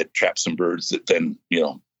Mexico, we had trapped some birds that then,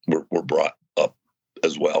 were brought up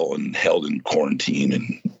as well and held in quarantine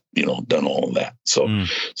and, done all of that. So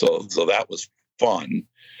that was fun.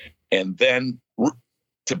 And then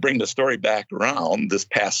to bring the story back around, this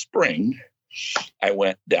past spring, I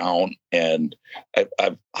went down and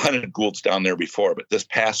I've hunted Goulds down there before, but this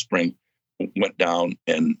past spring went down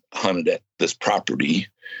and hunted at this property.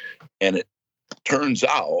 And it turns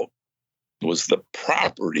out it was the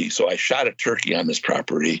property. So I shot a turkey on this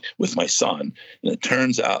property with my son. And it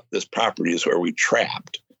turns out this property is where we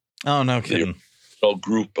trapped. Oh, no kidding. A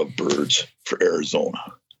group of birds for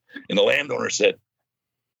Arizona. And the landowner said,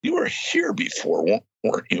 "You were here before,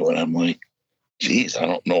 weren't you?" And I'm like, geez, I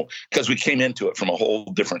don't know. Because we came into it from a whole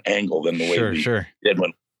different angle than the way we did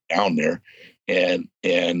when we were down there. And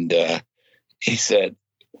he said,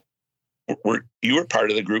 you were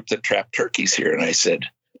part of the group that trapped turkeys here. And I said,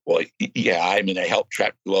 well, yeah, I helped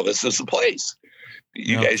trap. Well, this is the place.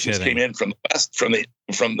 You guys just came in from the west, from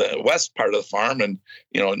the west part of the farm, and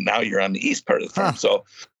now you're on the east part of the farm. So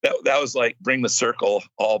that was like bring the circle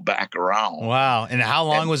all back around. Wow! And how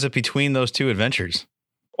long was it between those two adventures?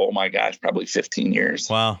 Oh my gosh, probably 15 years.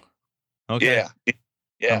 Wow. Okay.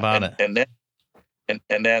 Yeah. How about it? And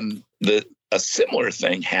then a similar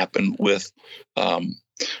thing happened with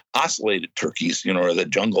ocellated turkeys, or the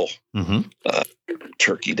jungle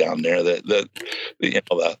turkey down there. The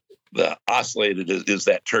ocellated is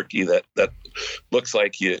that turkey that looks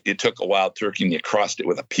like you took a wild turkey and you crossed it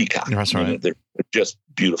with a peacock. That's right. They're just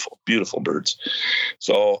beautiful, beautiful birds.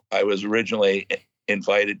 So I was originally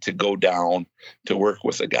invited to go down to work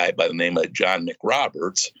with a guy by the name of John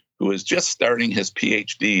McRoberts, who was just starting his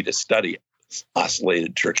PhD to study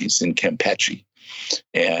ocellated turkeys in Campeche.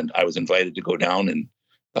 And I was invited to go down and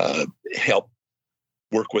help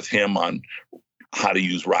work with him on how to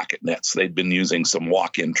use rocket nets. They'd been using some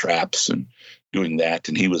walk-in traps and doing that.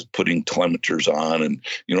 And he was putting telemeters on and,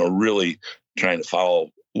 really trying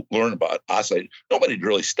to learn about ocellated. Nobody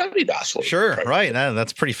really studied ocellated. Sure. Right.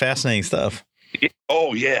 That's pretty fascinating stuff.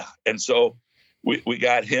 Oh yeah. And so we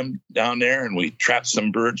got him down there and we trapped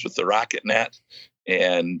some birds with the rocket net,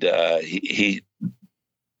 and he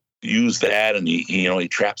used that, and he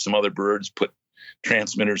trapped some other birds, put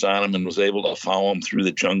transmitters on them, and was able to follow them through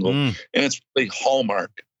the jungle. And it's really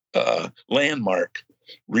hallmark, landmark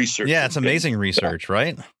research. Yeah. It's amazing research,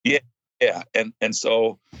 right? Yeah. Yeah. And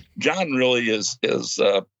so John really is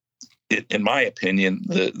in my opinion,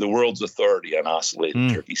 the world's authority on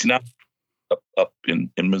ocellated turkeys. Not up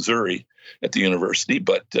in Missouri at the university,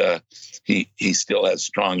 but he still has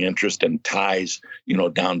strong interest and ties,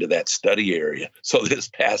 down to that study area. So this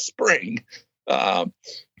past spring, 2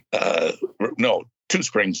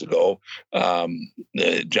 springs ago,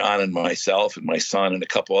 John and myself and my son and a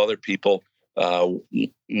couple other people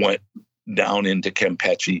went down into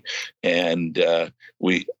Campeche, and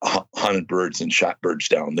we hunted birds and shot birds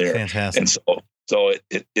down there. Fantastic. And so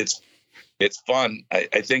it's fun.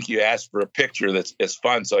 I think you asked for a picture it's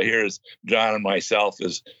fun. So here's John and myself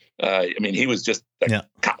he was just a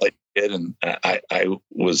college kid, and I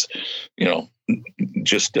was,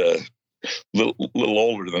 just a little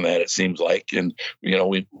older than that, it seems like. And,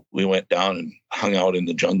 we went down and hung out in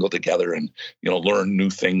the jungle together and, learned new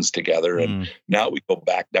things together. And now we go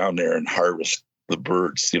back down there and harvest the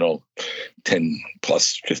birds, 10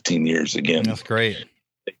 plus 15 years again. That's great.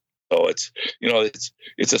 So it's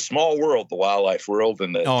a small world, the wildlife world,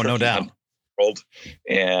 and the no doubt. world.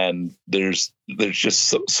 And there's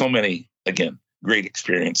just so many, again, great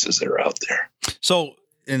experiences that are out there. So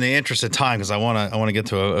in the interest of time, because I want to get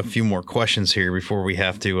to a few more questions here before we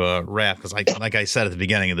have to wrap, because like I said at the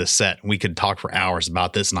beginning of this set, we could talk for hours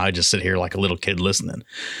about this, and I just sit here like a little kid listening.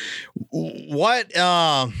 What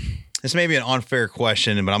this may be an unfair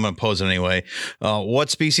question, but I'm going to pose it anyway. What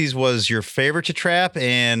species was your favorite to trap?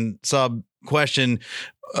 And sub question,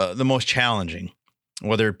 the most challenging,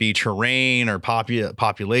 whether it be terrain or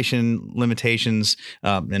population limitations,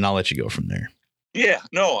 and I'll let you go from there. Yeah,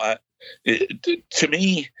 no, to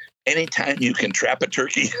me, anytime you can trap a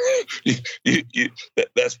turkey,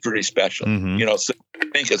 that's pretty special. Mm-hmm. So I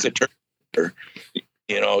think as a turkey,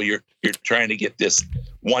 you're trying to get this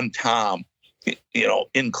one tom,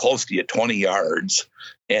 in close to you 20 yards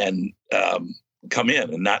and come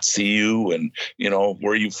in and not see you and,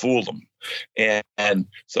 where you fooled them. And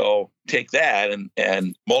so take that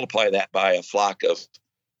and multiply that by a flock of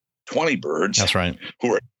 20 birds. That's right.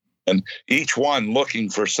 And each one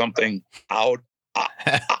looking for something out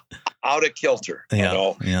of kilter,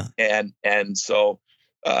 Yeah. And so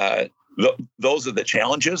those are the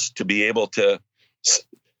challenges to be able to,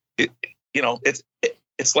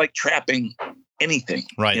 it's like trapping anything,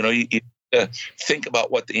 right? You think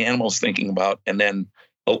about what the animal's thinking about, and then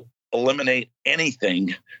eliminate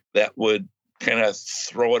anything that would kind of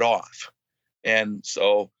throw it off. And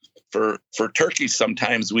so for turkeys,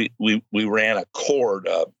 sometimes we ran a cord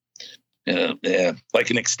up.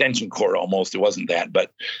 Like an extension cord almost. It wasn't that,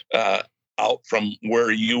 but out from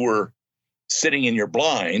where you were sitting in your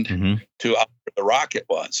blind mm-hmm. to out where the rocket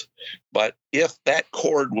was. But if that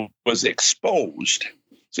cord was exposed,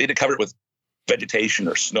 so you had to cover it with vegetation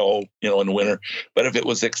or snow, in the winter. But if it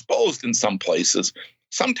was exposed in some places,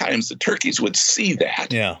 sometimes the turkeys would see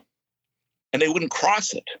that, and they wouldn't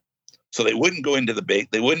cross it. So they wouldn't go into the bait.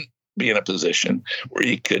 They wouldn't be in a position where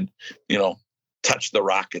you could, touch the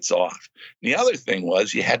rockets off. And the other thing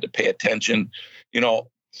was you had to pay attention. You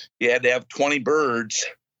had to have 20 birds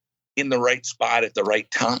in the right spot at the right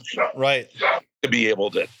time, right, to be able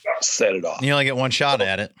to set it off. You only get one shot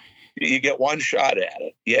at it. You get one shot at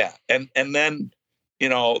it, yeah. And then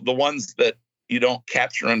the ones that you don't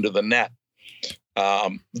capture under the net,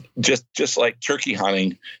 just like turkey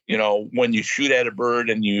hunting. When you shoot at a bird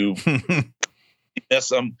and you miss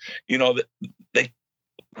them,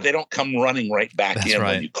 they don't come running right back. That's in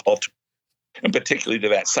right. When you call to, and particularly to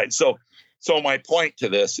that site. So my point to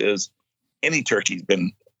this is any turkey's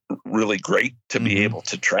been really great to be mm-hmm. able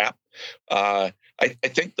to trap. I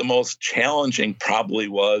think the most challenging probably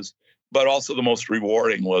was, but also the most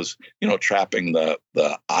rewarding was, trapping the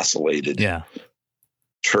ocellated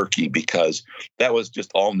turkey, because that was just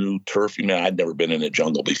all new turf. I'd never been in a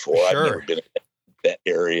jungle before. Sure. I'd never been in that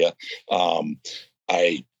area.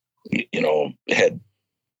 I had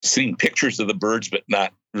seen pictures of the birds, but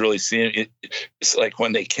not really seeing it. It's like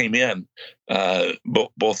when they came in,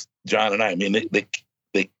 both John and I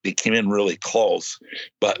they came in really close,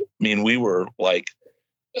 but we were like,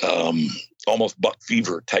 almost buck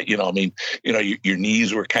fever type, your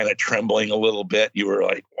knees were kind of trembling a little bit. You were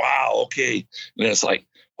like, wow, okay. And it's like,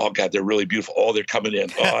 oh God, they're really beautiful. Oh, they're coming in.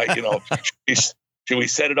 Oh, should we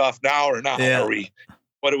set it off now or not? Yeah.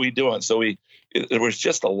 What are we doing? So there was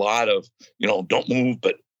just a lot of, don't move,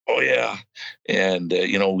 but oh yeah. And,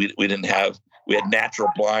 we had natural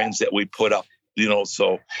blinds that we put up,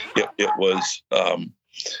 so it was,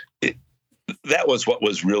 that was what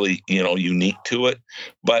was really, unique to it.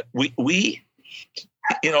 But we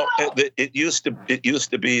it used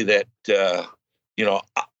to be that,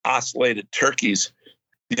 ocellated turkeys,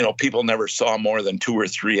 people never saw more than 2 or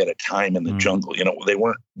 3 at a time in the jungle. They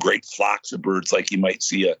weren't great flocks of birds like you might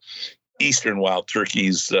see eastern wild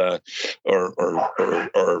turkeys or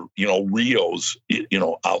Rios,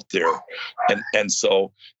 out there. And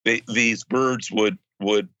so these birds would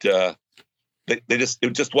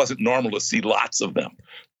it just wasn't normal to see lots of them.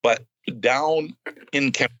 But down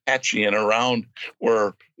in Campeche and around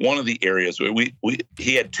where one of the areas where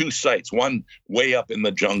he had 2 sites, one way up in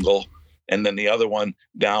the jungle, and then the other one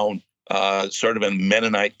down sort of in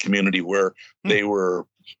Mennonite community where they were,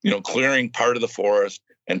 clearing part of the forest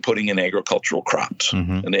and putting in agricultural crops.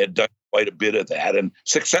 Mm-hmm. And they had done quite a bit of that and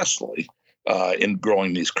successfully in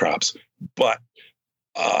growing these crops. But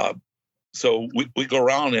so we go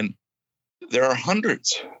around and there are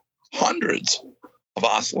hundreds of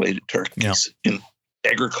ocellated turkeys in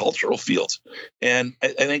agricultural fields. And I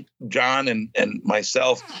think John and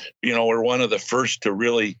myself, were one of the first to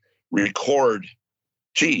really record,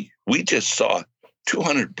 we just saw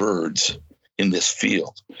 200 birds in this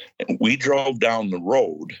field. And we drove down the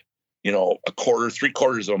road a quarter,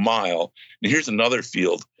 3/4 of a mile. And here's another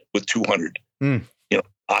field with 200,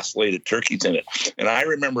 oscillated turkeys in it. And I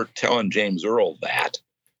remember telling James Earl that,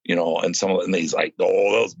 and he's like,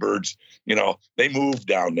 oh, those birds, they move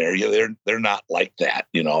down there. They're not like that,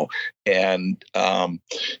 and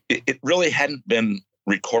it really hadn't been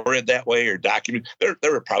recorded that way or documented. There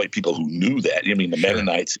were probably people who knew that. I mean, the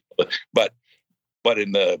Mennonites, but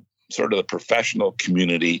in the sort of the professional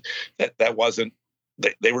community, that wasn't.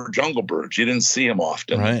 They were jungle birds. You didn't see them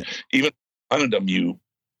often. Right. Even hunted them, you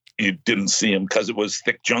didn't see them because it was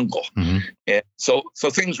thick jungle. Mm-hmm. And so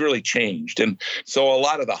things really changed. And so a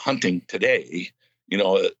lot of the hunting today,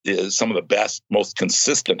 is some of the best, most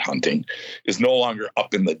consistent hunting is no longer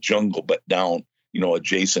up in the jungle, but down,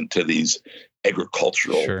 adjacent to these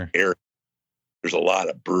agricultural areas. There's a lot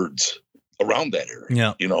of birds around that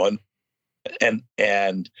area,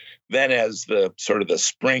 and then as the sort of the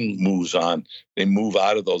spring moves on, they move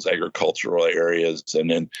out of those agricultural areas and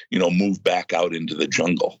then, move back out into the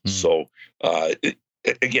jungle. Mm. So,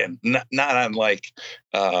 again, not unlike,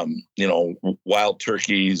 wild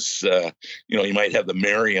turkeys, you might have the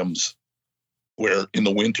Merriams where in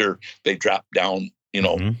the winter they drop down,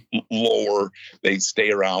 lower, they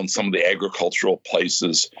stay around some of the agricultural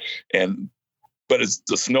places. But as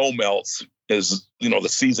the snow melts, as the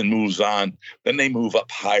season moves on, then they move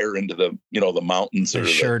up higher into the the mountains or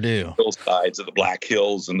the hillsides of the Black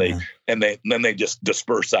Hills, and then they just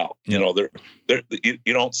disperse out. You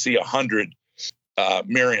don't see 100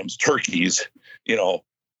 Merriam's turkeys,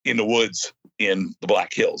 in the woods in the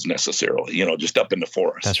Black Hills necessarily. Just up in the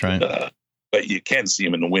forest. That's right. But you can see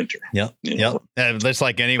them in the winter. Yep. It's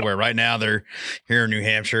like anywhere. Right now, they're here in New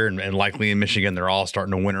Hampshire and likely in Michigan. They're all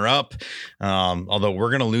starting to winter up. Although we're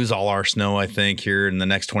going to lose all our snow, I think, here in the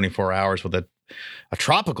next 24 hours with a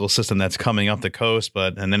tropical system that's coming up the coast.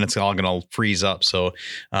 And then it's all going to freeze up. So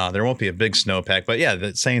there won't be a big snowpack. But yeah,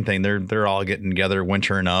 the same thing. They're all getting together,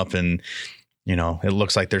 wintering up, and it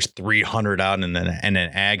looks like there's 300 out in an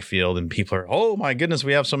ag field, and people are, oh my goodness,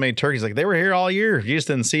 we have so many turkeys. Like, they were here all year. You just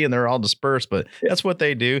didn't see, and they're all dispersed, but that's what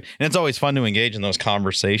they do. And it's always fun to engage in those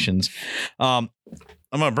conversations. I'm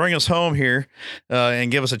going to bring us home here and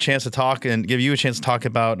give us a chance to talk and give you a chance to talk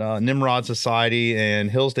about Nimrod Society and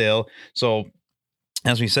Hillsdale. So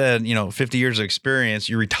as we said, 50 years of experience.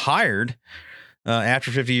 You retired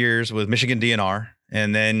after 50 years with Michigan DNR,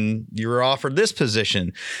 and then you were offered this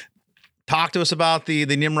position. Talk to us about the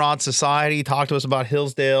Nimrod Society. Talk to us about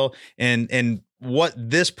Hillsdale and what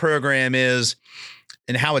this program is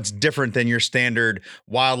and how it's different than your standard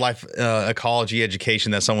wildlife ecology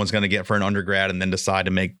education that someone's going to get for an undergrad and then decide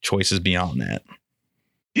to make choices beyond that.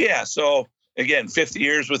 Yeah. So again, 50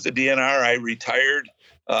 years with the DNR. I retired.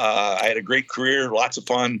 I had a great career, lots of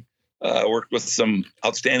fun. Worked with some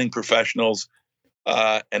outstanding professionals,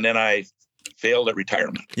 and then I failed at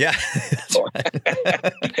retirement. Yeah.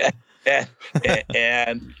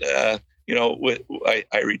 And I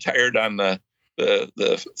retired on the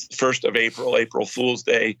 1st of April Fool's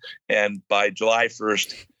Day, and by July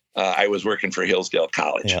 1st, I was working for Hillsdale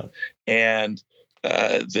College. Yeah. And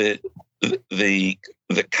the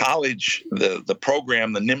college, the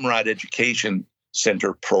program, the Nimrod Education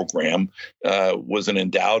Center program, was an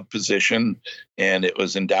endowed position, and it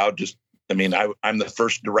was endowed I'm the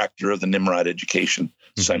first director of the Nimrod Education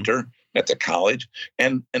Center at the college,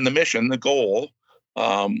 and the mission, the goal,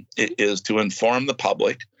 is to inform the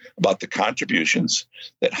public about the contributions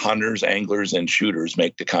that hunters, anglers, and shooters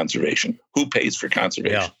make to conservation. Who pays for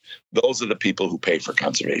conservation? Yeah. Those are the people who pay for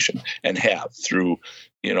conservation and have through,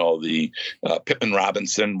 the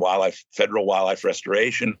Pittman-Robertson Federal Wildlife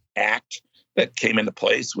Restoration Act that came into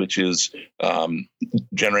place, which is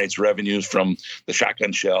generates revenues from the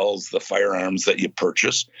shotgun shells, the firearms that you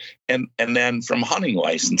purchase, and then from hunting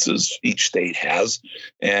licenses each state has.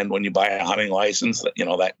 And when you buy a hunting license,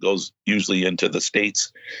 that goes usually into the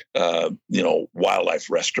state's wildlife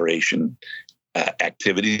restoration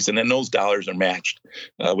activities, and then those dollars are matched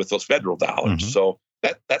with those federal dollars. Mm-hmm. So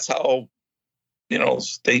that's how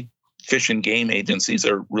state fish and game agencies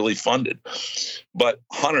are really funded. But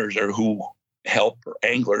hunters are who help, or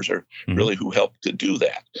anglers are really who help to do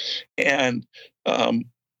that. And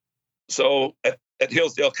so at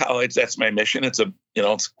Hillsdale College, that's my mission. It's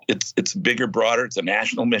it's bigger, broader. It's a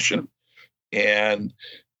national mission, and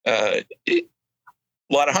a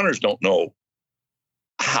lot of hunters don't know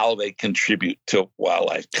how they contribute to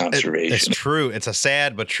wildlife conservation. It's true. It's a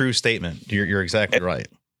sad but true statement. You're exactly right.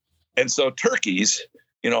 And so turkeys,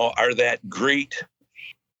 are that great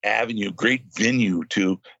avenue, great venue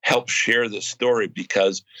to help share the story,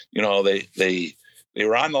 because they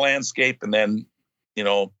were on the landscape, and then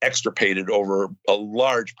extirpated over a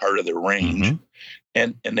large part of their range.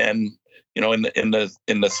 Mm-hmm. And then, in the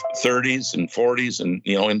 30s and 40s and,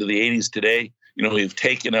 into the 80s today, we've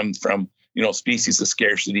taken them from, species of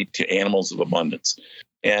scarcity to animals of abundance.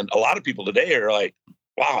 And a lot of people today are like,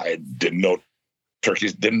 wow, I didn't know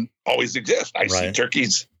turkeys didn't always exist. I see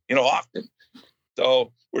turkeys, often.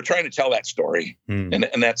 So we're trying to tell that story. And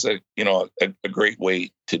that's a great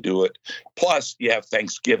way to do it. Plus you have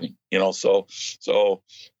Thanksgiving, so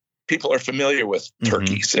people are familiar with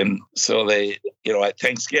turkeys. And so they, at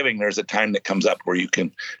Thanksgiving, there's a time that comes up where you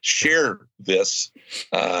can share this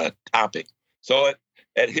topic. So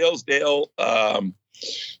at Hillsdale,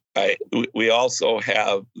 we also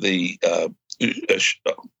have the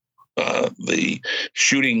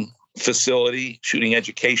shooting facility, shooting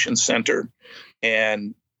education center,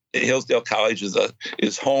 and Hillsdale College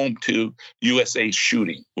is home to USA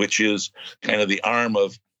Shooting, which is kind of the arm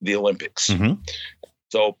of the Olympics.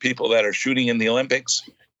 So people that are shooting in the Olympics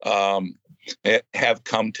have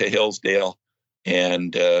come to Hillsdale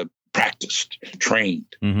and practiced,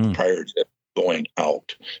 trained prior to going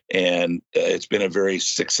out. And it's been a very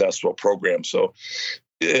successful program. So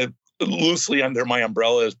loosely under my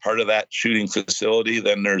umbrella as part of that shooting facility,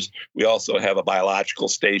 then we also have a biological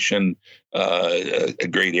station, a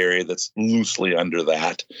great area that's loosely under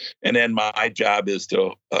that. And then my job is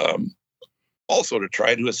to also to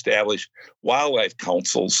try to establish wildlife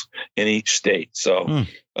councils in each state. So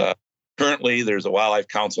currently there's a wildlife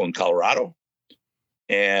council in Colorado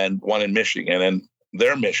and one in Michigan. And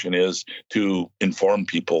their mission is to inform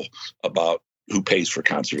people about who pays for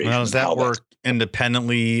conservation. Now, does that work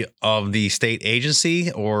independently of the state agency,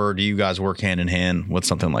 or do you guys work hand in hand with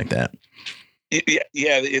something like that?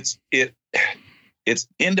 Yeah, it's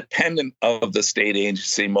independent of the state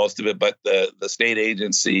agency, most of it, but the state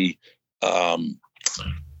agency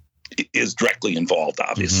is directly involved,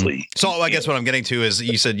 obviously. So I guess what I'm getting to is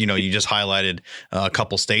you said, you just highlighted a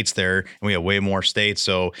couple states there, and we have way more states.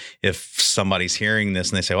 So if somebody's hearing this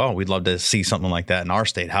and they say, "Oh, we'd love to see something like that in our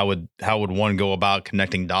state," how would one go about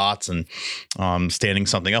connecting dots and standing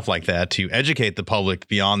something up like that to educate the public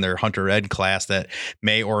beyond their hunter ed class that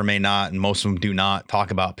may or may not, and most of them do not,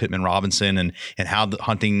 talk about Pittman Robertson and how the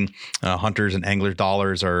hunters and anglers'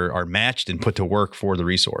 dollars are matched and put to work for the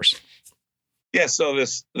resource? Yeah, so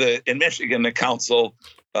in Michigan, the council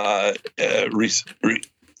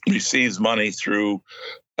receives money through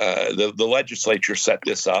the legislature set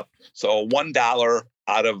this up. So $1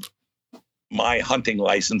 out of my hunting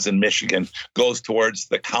license in Michigan goes towards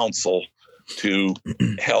the council to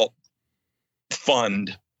help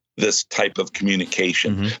fund this type of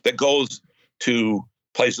communication that goes to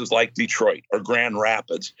places like Detroit or Grand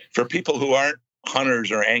Rapids for people who aren't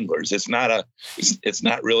hunters or anglers. It's not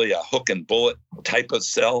really a hook and bullet type of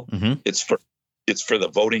sell. It's for the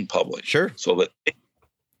voting public. Sure. So that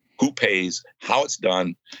who pays, how it's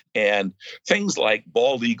done, and things like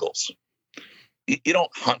bald eagles. You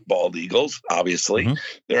don't hunt bald eagles, obviously.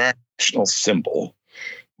 They're our national symbol,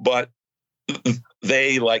 but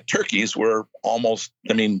they, like turkeys, were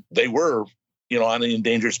they were, on an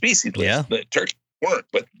endangered species list. Yeah. The turkeys weren't,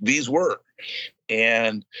 but these were.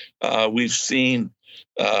 And we've seen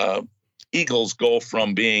eagles go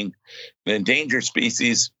from being an endangered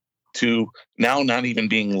species to now not even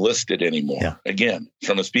being listed anymore. Yeah. Again,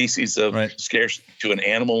 from a species of scarcity to an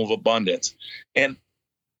animal of abundance. And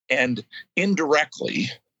indirectly,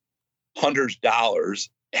 hunters' dollars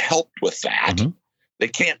helped with that. They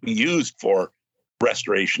can't be used for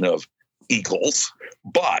restoration of eagles,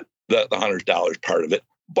 but the hunters' dollars part of it.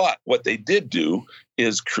 But what they did do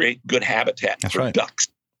is create good habitat for ducks,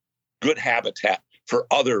 good habitat for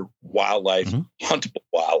other wildlife, huntable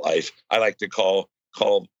wildlife. I like to call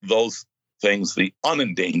those things the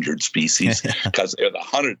unendangered species because they're the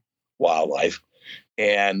hunted wildlife.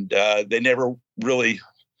 And they never really,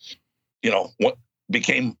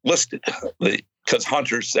 became listed because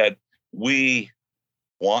hunters said, we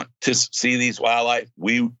want to see these wildlife.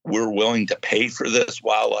 We're willing to pay for this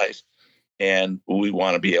wildlife. And we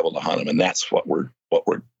want to be able to hunt them, and that's what we're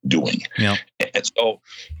doing. Yeah. And so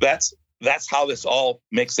that's how this all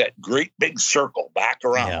makes that great big circle back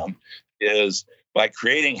around. Is by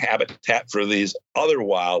creating habitat for these other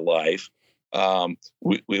wildlife.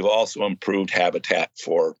 We've also improved habitat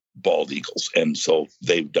for bald eagles, and so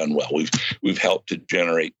they've done well. We've helped to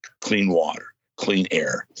generate clean water, clean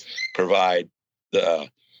air, provide the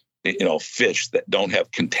fish that don't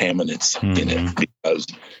have contaminants in it, because,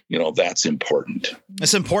 that's important.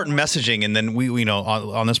 It's important messaging. And then we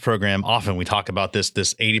on this program, often we talk about this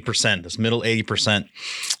 80%, this middle 80%.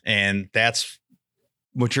 And that's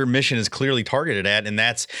what your mission is clearly targeted at. And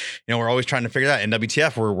that's, we're always trying to figure that out. In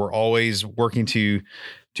WTF, we're always working to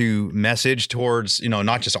message towards,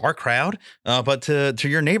 not just our crowd, but to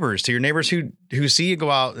your neighbors who see you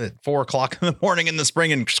go out at 4 o'clock in the morning in the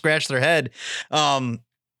spring and scratch their head.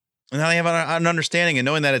 And now they have an understanding and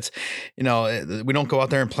knowing that it's, we don't go out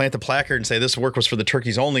there and plant the placard and say this work was for the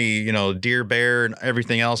turkeys only, deer, bear, and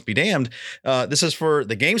everything else be damned. This is for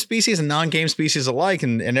the game species and non-game species alike,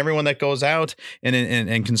 and everyone that goes out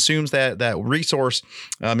and consumes that resource,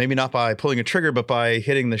 maybe not by pulling a trigger, but by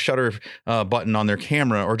hitting the shutter button on their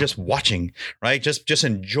camera or just watching, right? Just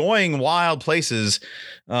enjoying wild places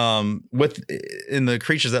in the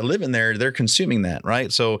creatures that live in there. They're consuming that, right?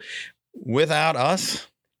 So without us,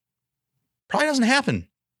 probably doesn't happen.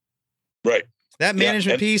 Right. That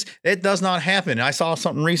management piece, it does not happen. I saw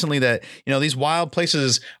something recently that, these wild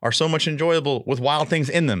places are so much enjoyable with wild things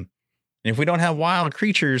in them. And if we don't have wild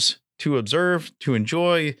creatures to observe, to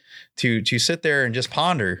enjoy, to sit there and just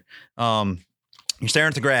ponder, you're staring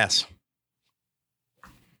at the grass.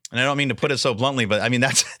 And I don't mean to put it so bluntly, but I mean,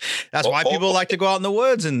 that's why people like to go out in the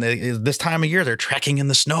woods. And this time of year, they're trekking in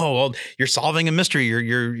the snow. Well, you're solving a mystery.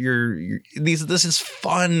 This is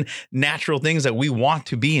fun, natural things that we want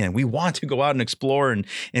to be in. We want to go out and explore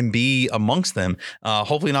and be amongst them.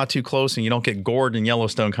 Hopefully not too close and you don't get gored in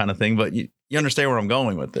Yellowstone kind of thing, but you understand where I'm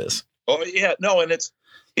going with this. Oh yeah, no. And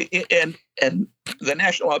and the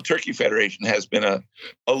National Wild Turkey Federation has been a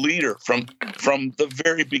leader from the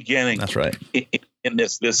very beginning. That's right. In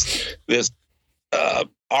this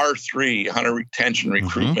R3 hunter retention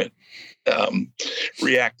recruitment,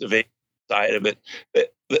 reactivate side of it.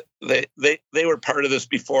 They were part of this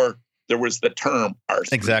before there was the term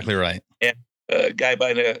R3. Exactly right. And a guy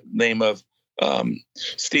by the name of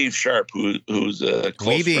Steve Sharp, who's a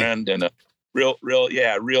close friend and a real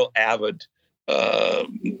avid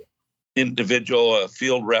individual, a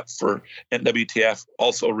field rep for NWTF,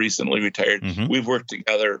 also recently retired. We've worked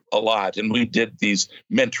together a lot, and we did these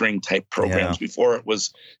mentoring type programs before it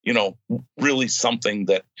was, really something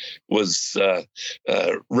that was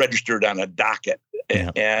registered on a docket.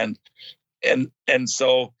 And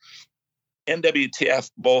so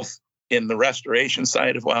NWTF, both in the restoration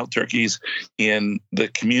side of wild turkeys, in the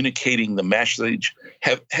communicating the message,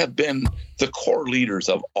 have been the core leaders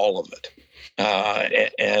of all of it.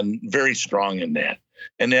 And very strong in that.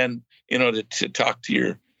 And then, to talk to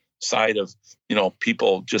your side of,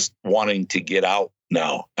 people just wanting to get out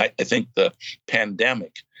now. I think the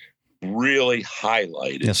pandemic really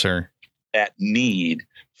highlighted that need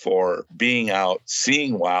for being out,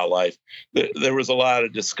 seeing wildlife. There was a lot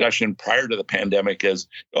of discussion prior to the pandemic as,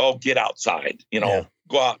 get outside,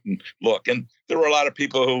 go out and look. And there were a lot of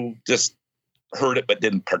people who just heard it but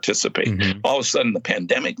didn't participate. All of a sudden the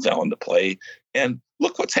pandemic fell into play, and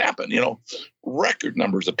look what's happened. Record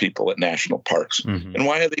numbers of people at national parks. And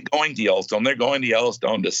why are they going to Yellowstone? They're going to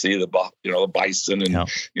Yellowstone to see the bison and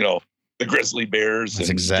the grizzly bears. That's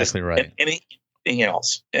exactly right. And anything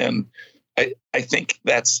else. And I think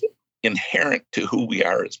that's inherent to who we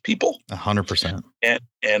are as people. 100%.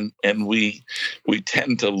 And we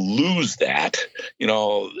tend to lose that,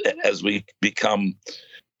 as we become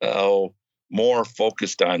more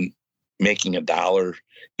focused on making a dollar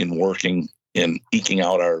in working and eking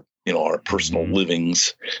out our personal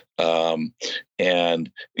livings.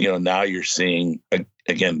 And, now you're seeing,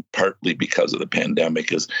 again, partly because of the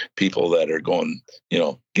pandemic, is people that are going,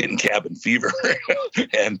 getting cabin fever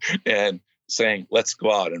and saying, let's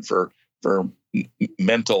go out. And for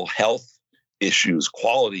mental health issues,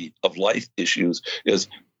 quality of life issues, is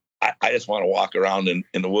I just want to walk around in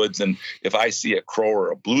the woods. And if I see a crow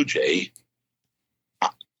or a blue jay,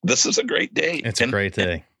 this is a great day. It's a great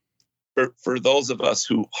day. For those of us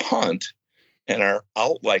who hunt and are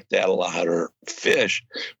out like that a lot, or fish,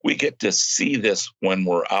 we get to see this when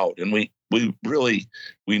we're out. And we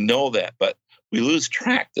know that, but we lose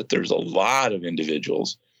track that there's a lot of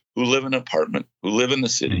individuals who live in an apartment, who live in the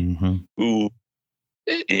city, who,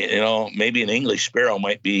 maybe an English sparrow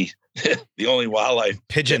might be the only wildlife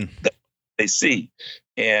pigeon that they see.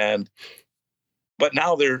 But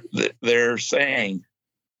now they're saying,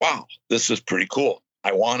 wow, this is pretty cool.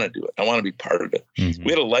 I want to do it. I want to be part of it. We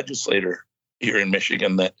had a legislator here in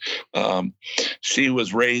Michigan that she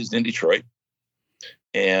was raised in Detroit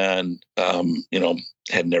and,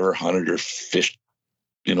 had never hunted or fished,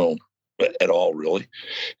 at all, really.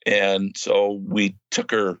 And so we took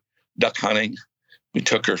her duck hunting, we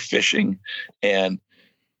took her fishing, and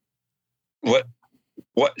what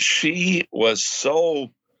she was so,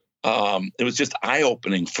 it was just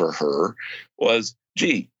eye-opening for her was,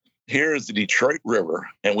 gee, here is the Detroit River,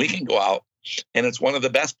 and we can go out, and it's one of the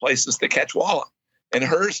best places to catch walleye. And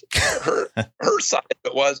her side of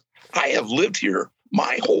it was, I have lived here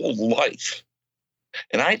my whole life.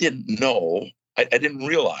 And I didn't know, I didn't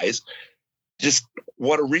realize just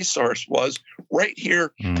what a resource was right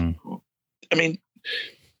here. I mean,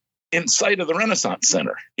 inside of the Renaissance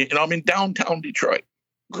Center, downtown Detroit,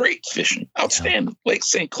 great fishing, outstanding. Lake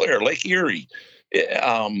St. Clair, Lake Erie.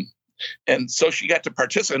 And so she got to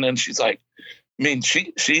participate, and she's like,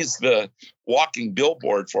 she's the walking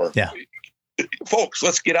billboard for folks,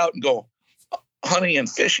 let's get out and go hunting and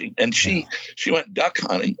fishing. And she went duck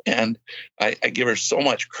hunting, and I give her so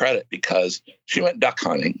much credit because she went duck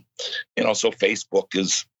hunting. So Facebook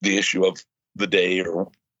is the issue of the day, or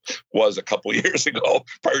was a couple of years ago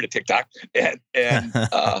prior to TikTok. And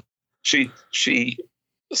she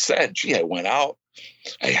said, gee, I went out,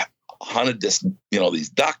 I hunted these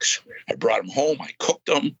ducks. I brought them home. I cooked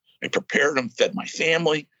them. I prepared them, fed my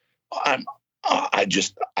family. I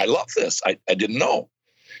love this. I didn't know.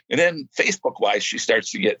 And then Facebook wise, she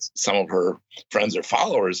starts to get some of her friends or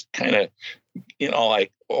followers kind of,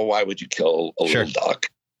 like, oh, why would you kill a little duck?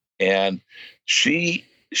 And she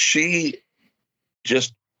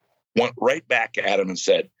just went right back at him and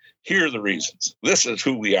said, here are the reasons. This is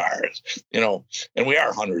who we are, and we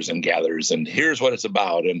are hunters and gatherers, and here's what it's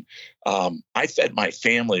about. And I fed my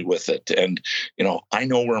family with it, and I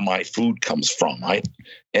know where my food comes from.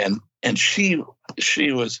 And she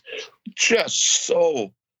was just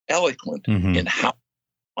so eloquent in how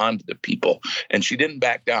on to the people, and she didn't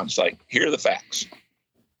back down. It's like, here are the facts.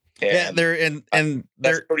 And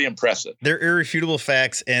they're pretty impressive. They're irrefutable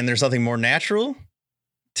facts, and there's nothing more natural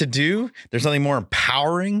to do. There's nothing more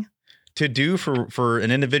empowering to do for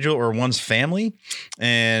an individual or one's family.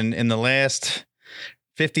 And in the last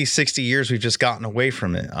 50, 60 years, we've just gotten away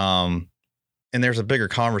from it. And there's a bigger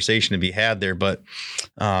conversation to be had there, but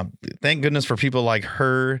thank goodness for people like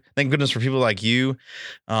her. Thank goodness for people like you.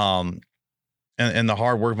 And the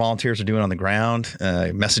hard work volunteers are doing on the ground,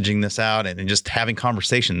 messaging this out and just having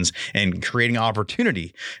conversations and creating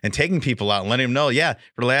opportunity and taking people out and letting them know,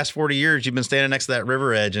 for the last 40 years, you've been standing next to that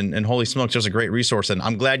river edge, and holy smokes, there's a great resource. And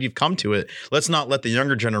I'm glad you've come to it. Let's not let the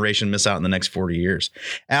younger generation miss out in the next 40 years.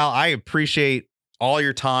 Al, I appreciate all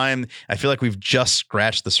your time. I feel like we've just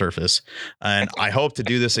scratched the surface, and I hope to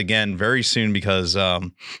do this again very soon because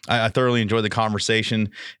I thoroughly enjoyed the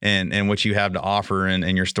conversation and what you have to offer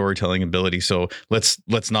and your storytelling ability. So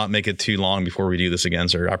let's not make it too long before we do this again,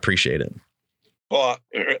 sir. I appreciate it. Well,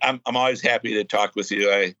 I'm always happy to talk with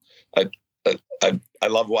you. I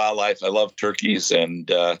love wildlife. I love turkeys, and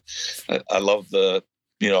I love the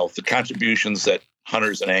contributions that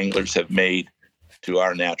hunters and anglers have made to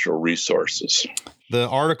our natural resources. The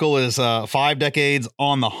article is 5 Decades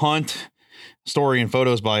on the Hunt, story and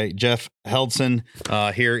photos by Jeff Heldson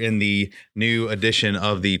here in the new edition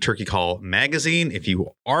of the Turkey Call magazine. If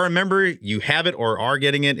you are a member, you have it or are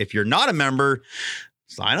getting it. If you're not a member,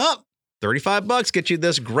 sign up. $35 get you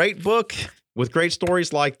this great book with great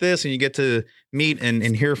stories like this, and you get to meet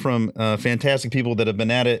and hear from fantastic people that have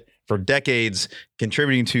been at it for decades,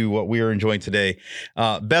 contributing to what we are enjoying today.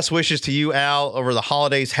 Best wishes to you, Al, over the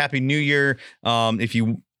holidays. Happy New Year. If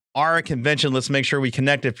you are at convention, let's make sure we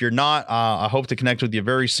connect. If you're not, I hope to connect with you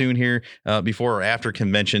very soon here before or after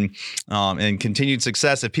convention, and continued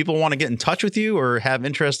success. If people want to get in touch with you or have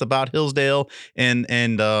interest about Hillsdale and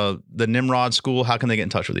the Nimrod School, how can they get in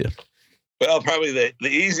touch with you? Well, probably the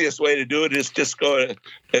easiest way to do it is just go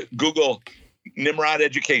to Google Nimrod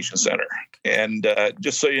Education Center. And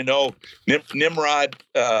just so you know, Nimrod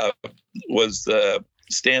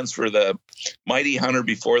stands for the mighty hunter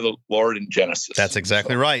before the Lord in Genesis. That's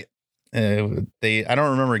exactly right. I don't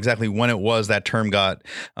remember exactly when it was that term got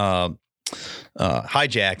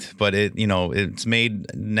hijacked, but it's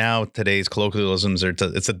made now today's colloquialisms, or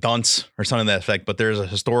it's a dunce or something to that effect. But there's a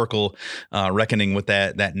historical reckoning with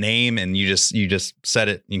that name, and you just said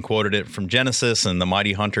it, you quoted it from Genesis and the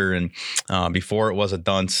mighty hunter, and before it was a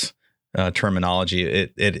dunce terminology,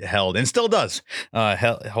 it held and still does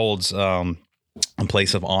holds a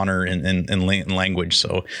place of honor in language.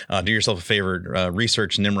 So do yourself a favor,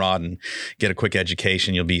 research Nimrod and get a quick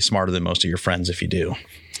education. You'll be smarter than most of your friends if you do.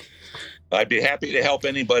 I'd be happy to help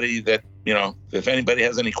anybody that, if anybody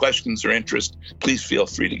has any questions or interest, please feel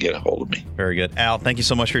free to get a hold of me. Very good. Al, thank you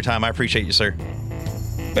so much for your time. I appreciate you, sir.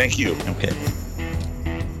 Thank you. Okay.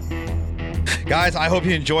 Guys, I hope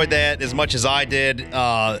you enjoyed that as much as I did.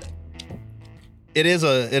 It is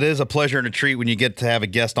a pleasure and a treat when you get to have a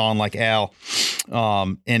guest on like Al.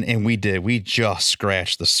 And we just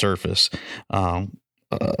scratched the surface.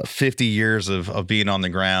 50 years of being on the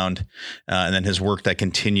ground, and then his work that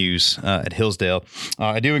continues at Hillsdale.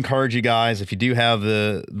 I do encourage you guys, if you do have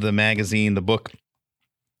the magazine, the book,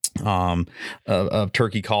 of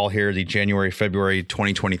Turkey Call here, the February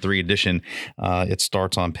 2023 edition. It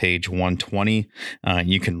starts on page 120.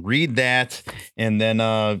 You can read that and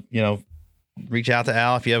then, reach out to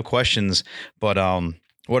Al if you have questions. But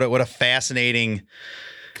what a fascinating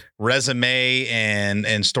resume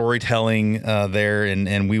and storytelling there,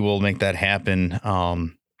 and we will make that happen.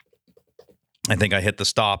 I think I hit the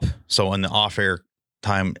stop. So in the off-air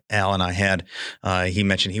time Al and I had, he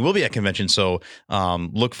mentioned he will be at convention. So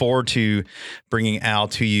look forward to bringing Al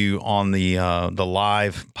to you on the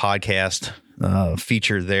live podcast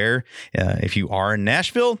feature there. If you are in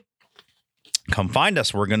Nashville, come find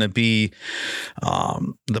us. We're going to be,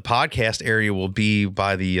 the podcast area will be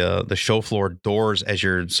by the show floor doors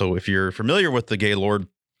so if you're familiar with the Gaylord,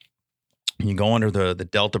 you go under the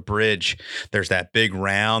Delta Bridge, there's that big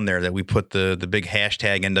round there that we put the big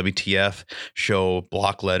hashtag NWTF show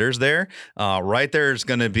block letters there. Right there is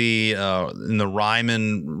going to be in the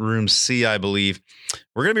Ryman room C, I believe.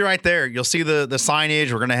 We're going to be right there. You'll see the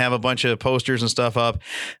signage. We're going to have a bunch of posters and stuff up.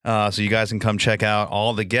 So you guys can come check out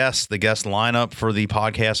all the guest lineup for the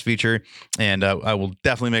podcast feature. And I will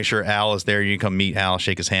definitely make sure Al is there. You can come meet Al,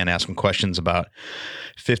 shake his hand, ask him questions about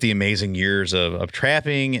 50 amazing years of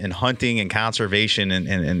trapping and hunting and conservation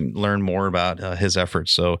and learn more about his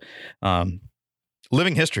efforts. So,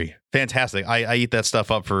 living history. Fantastic. I eat that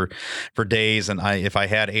stuff up for days. And if I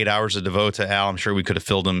had 8 hours to devote to Al, I'm sure we could have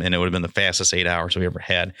filled them and it would have been the fastest 8 hours we ever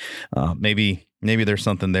had. Maybe there's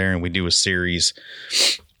something there and we do a series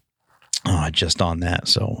just on that.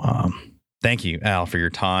 So, thank you, Al, for your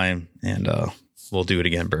time. And, we'll do it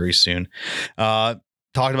again very soon.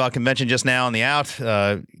 Talking about convention just now on the out,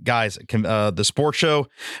 guys, the sports show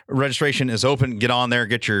registration is open. Get on there,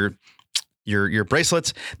 get your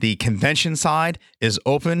bracelets. The convention side is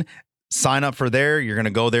open. Sign up for there. You're going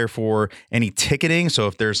to go there for any ticketing. So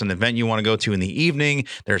if there's an event you want to go to in the evening,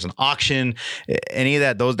 there's an auction, any of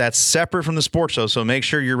that, that's separate from the sports show. So make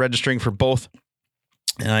sure you're registering for both.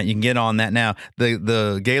 You can get on that now.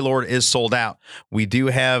 The Gaylord is sold out. We do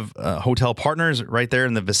have hotel partners right there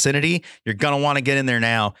in the vicinity. You're going to want to get in there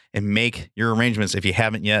now and make your arrangements if you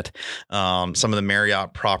haven't yet. Some of the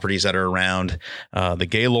Marriott properties that are around the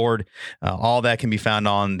Gaylord, all that can be found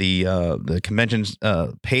on the conventions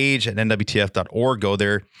page at nwtf.org. Go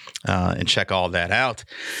there and check all that out.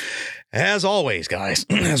 As always, guys,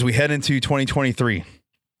 as we head into 2023,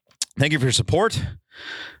 thank you for your support.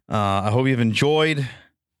 I hope you've enjoyed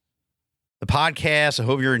the podcast. I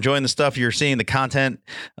hope you're enjoying the stuff you're seeing, the content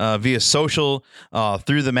via social,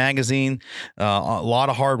 through the magazine. A lot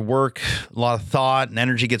of hard work, a lot of thought and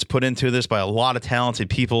energy gets put into this by a lot of talented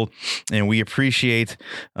people. And we appreciate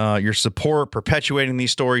your support, perpetuating these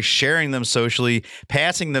stories, sharing them socially,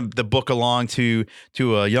 passing the book along to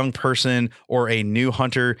a young person or a new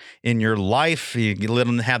hunter in your life. You let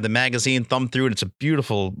them have the magazine, thumb through it. It's a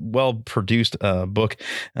beautiful, well-produced book,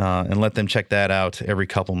 and let them check that out every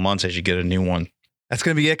couple months as you get a new one. That's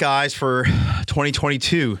going to be it, guys, for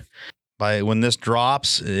 2022. By when this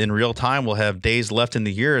drops in real time, we'll have days left in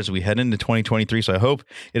the year as we head into 2023. So I hope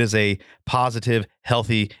it is a positive,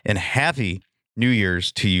 healthy, and happy New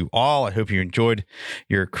Year's to you all. I hope you enjoyed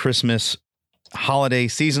your Christmas holiday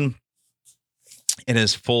season. It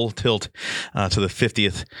is full tilt to the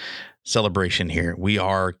 50th celebration here. We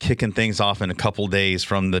are kicking things off in a couple days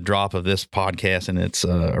from the drop of this podcast and its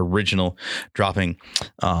original dropping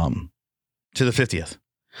to the 50th.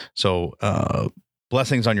 So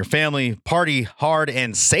blessings on your family, party hard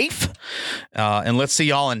and safe. And let's see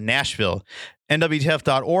y'all in Nashville.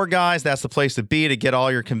 NWTF.org, guys. That's the place to be to get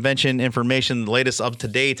all your convention information, the latest up to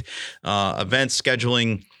date events,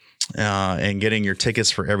 scheduling, and getting your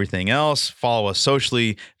tickets for everything else. Follow us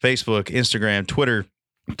socially, Facebook, Instagram, Twitter,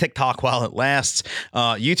 TikTok while it lasts.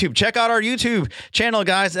 YouTube, check out our YouTube channel,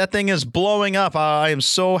 guys. That thing is blowing up. I am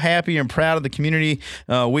so happy and proud of the community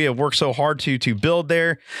we have worked so hard to build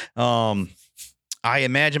there. I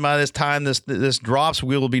imagine by this time this drops,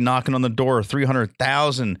 we will be knocking on the door of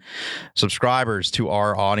 300,000 subscribers to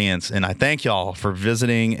our audience. And I thank y'all for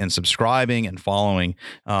visiting and subscribing and following,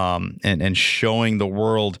 and showing the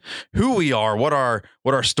world who we are, what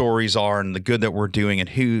our stories are, and the good that we're doing, and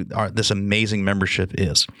who this amazing membership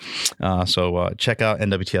is. So check out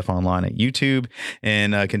NWTF Online at YouTube,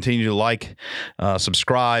 and continue to like,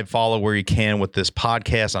 subscribe, follow where you can with this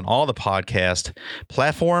podcast on all the podcast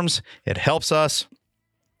platforms. It helps us.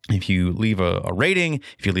 If you leave a rating,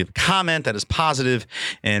 if you leave a comment that is positive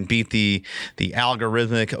and beat the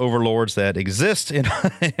algorithmic overlords that exist in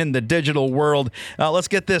in the digital world, let's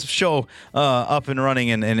get this show up and running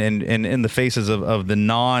and in the faces of the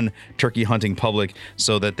non-turkey hunting public,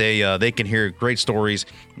 so that they can hear great stories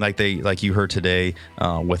like you heard today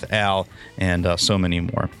with Al and so many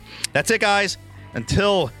more. That's it, guys.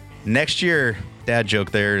 Until next year. Dad joke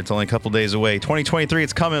there. It's only a couple days away. 2023,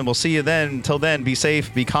 it's coming. We'll see you then. Until then, be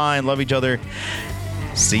safe, be kind, love each other.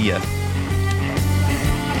 See ya.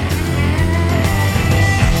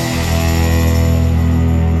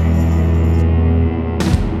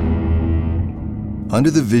 Under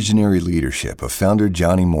the visionary leadership of founder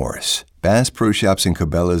Johnny Morris, Bass Pro Shops and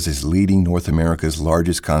Cabela's is leading North America's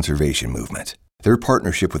largest conservation movement. Their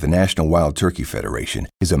partnership with the National Wild Turkey Federation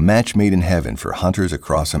is a match made in heaven for hunters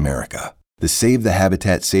across America. The Save the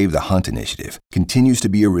Habitat, Save the Hunt initiative continues to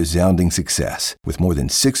be a resounding success, with more than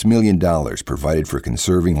 $6 million provided for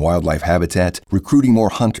conserving wildlife habitat, recruiting more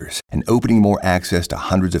hunters, and opening more access to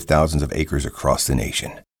hundreds of thousands of acres across the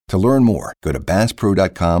nation. To learn more, go to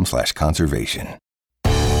basspro.com/conservation.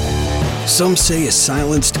 Some say a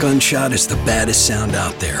silenced gunshot is the baddest sound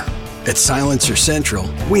out there. At Silencer Central,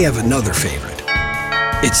 we have another favorite.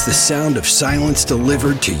 It's the sound of silence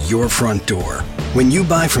delivered to your front door. When you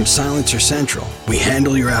buy from Silencer Central, we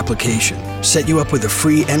handle your application, set you up with a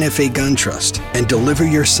free NFA gun trust, and deliver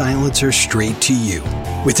your silencer straight to you.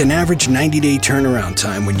 With an average 90-day turnaround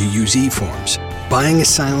time when you use eForms, buying a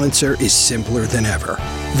silencer is simpler than ever.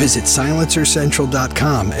 Visit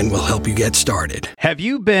silencercentral.com and we'll help you get started. Have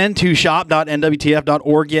you been to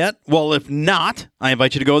shop.nwtf.org yet? Well, if not, I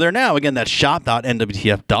invite you to go there now. Again, that's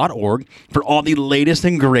shop.nwtf.org for all the latest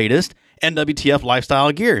and greatest NWTF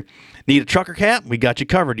lifestyle gear. Need a trucker cap? We got you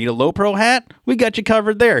covered. Need a low pro hat? We got you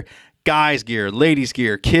covered there. Guys gear, ladies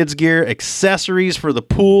gear, kids gear, accessories for the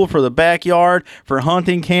pool, for the backyard, for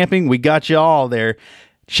hunting, camping. We got you all there.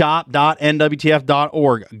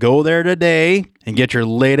 Shop.nwtf.org. Go there today and get your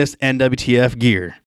latest NWTF gear.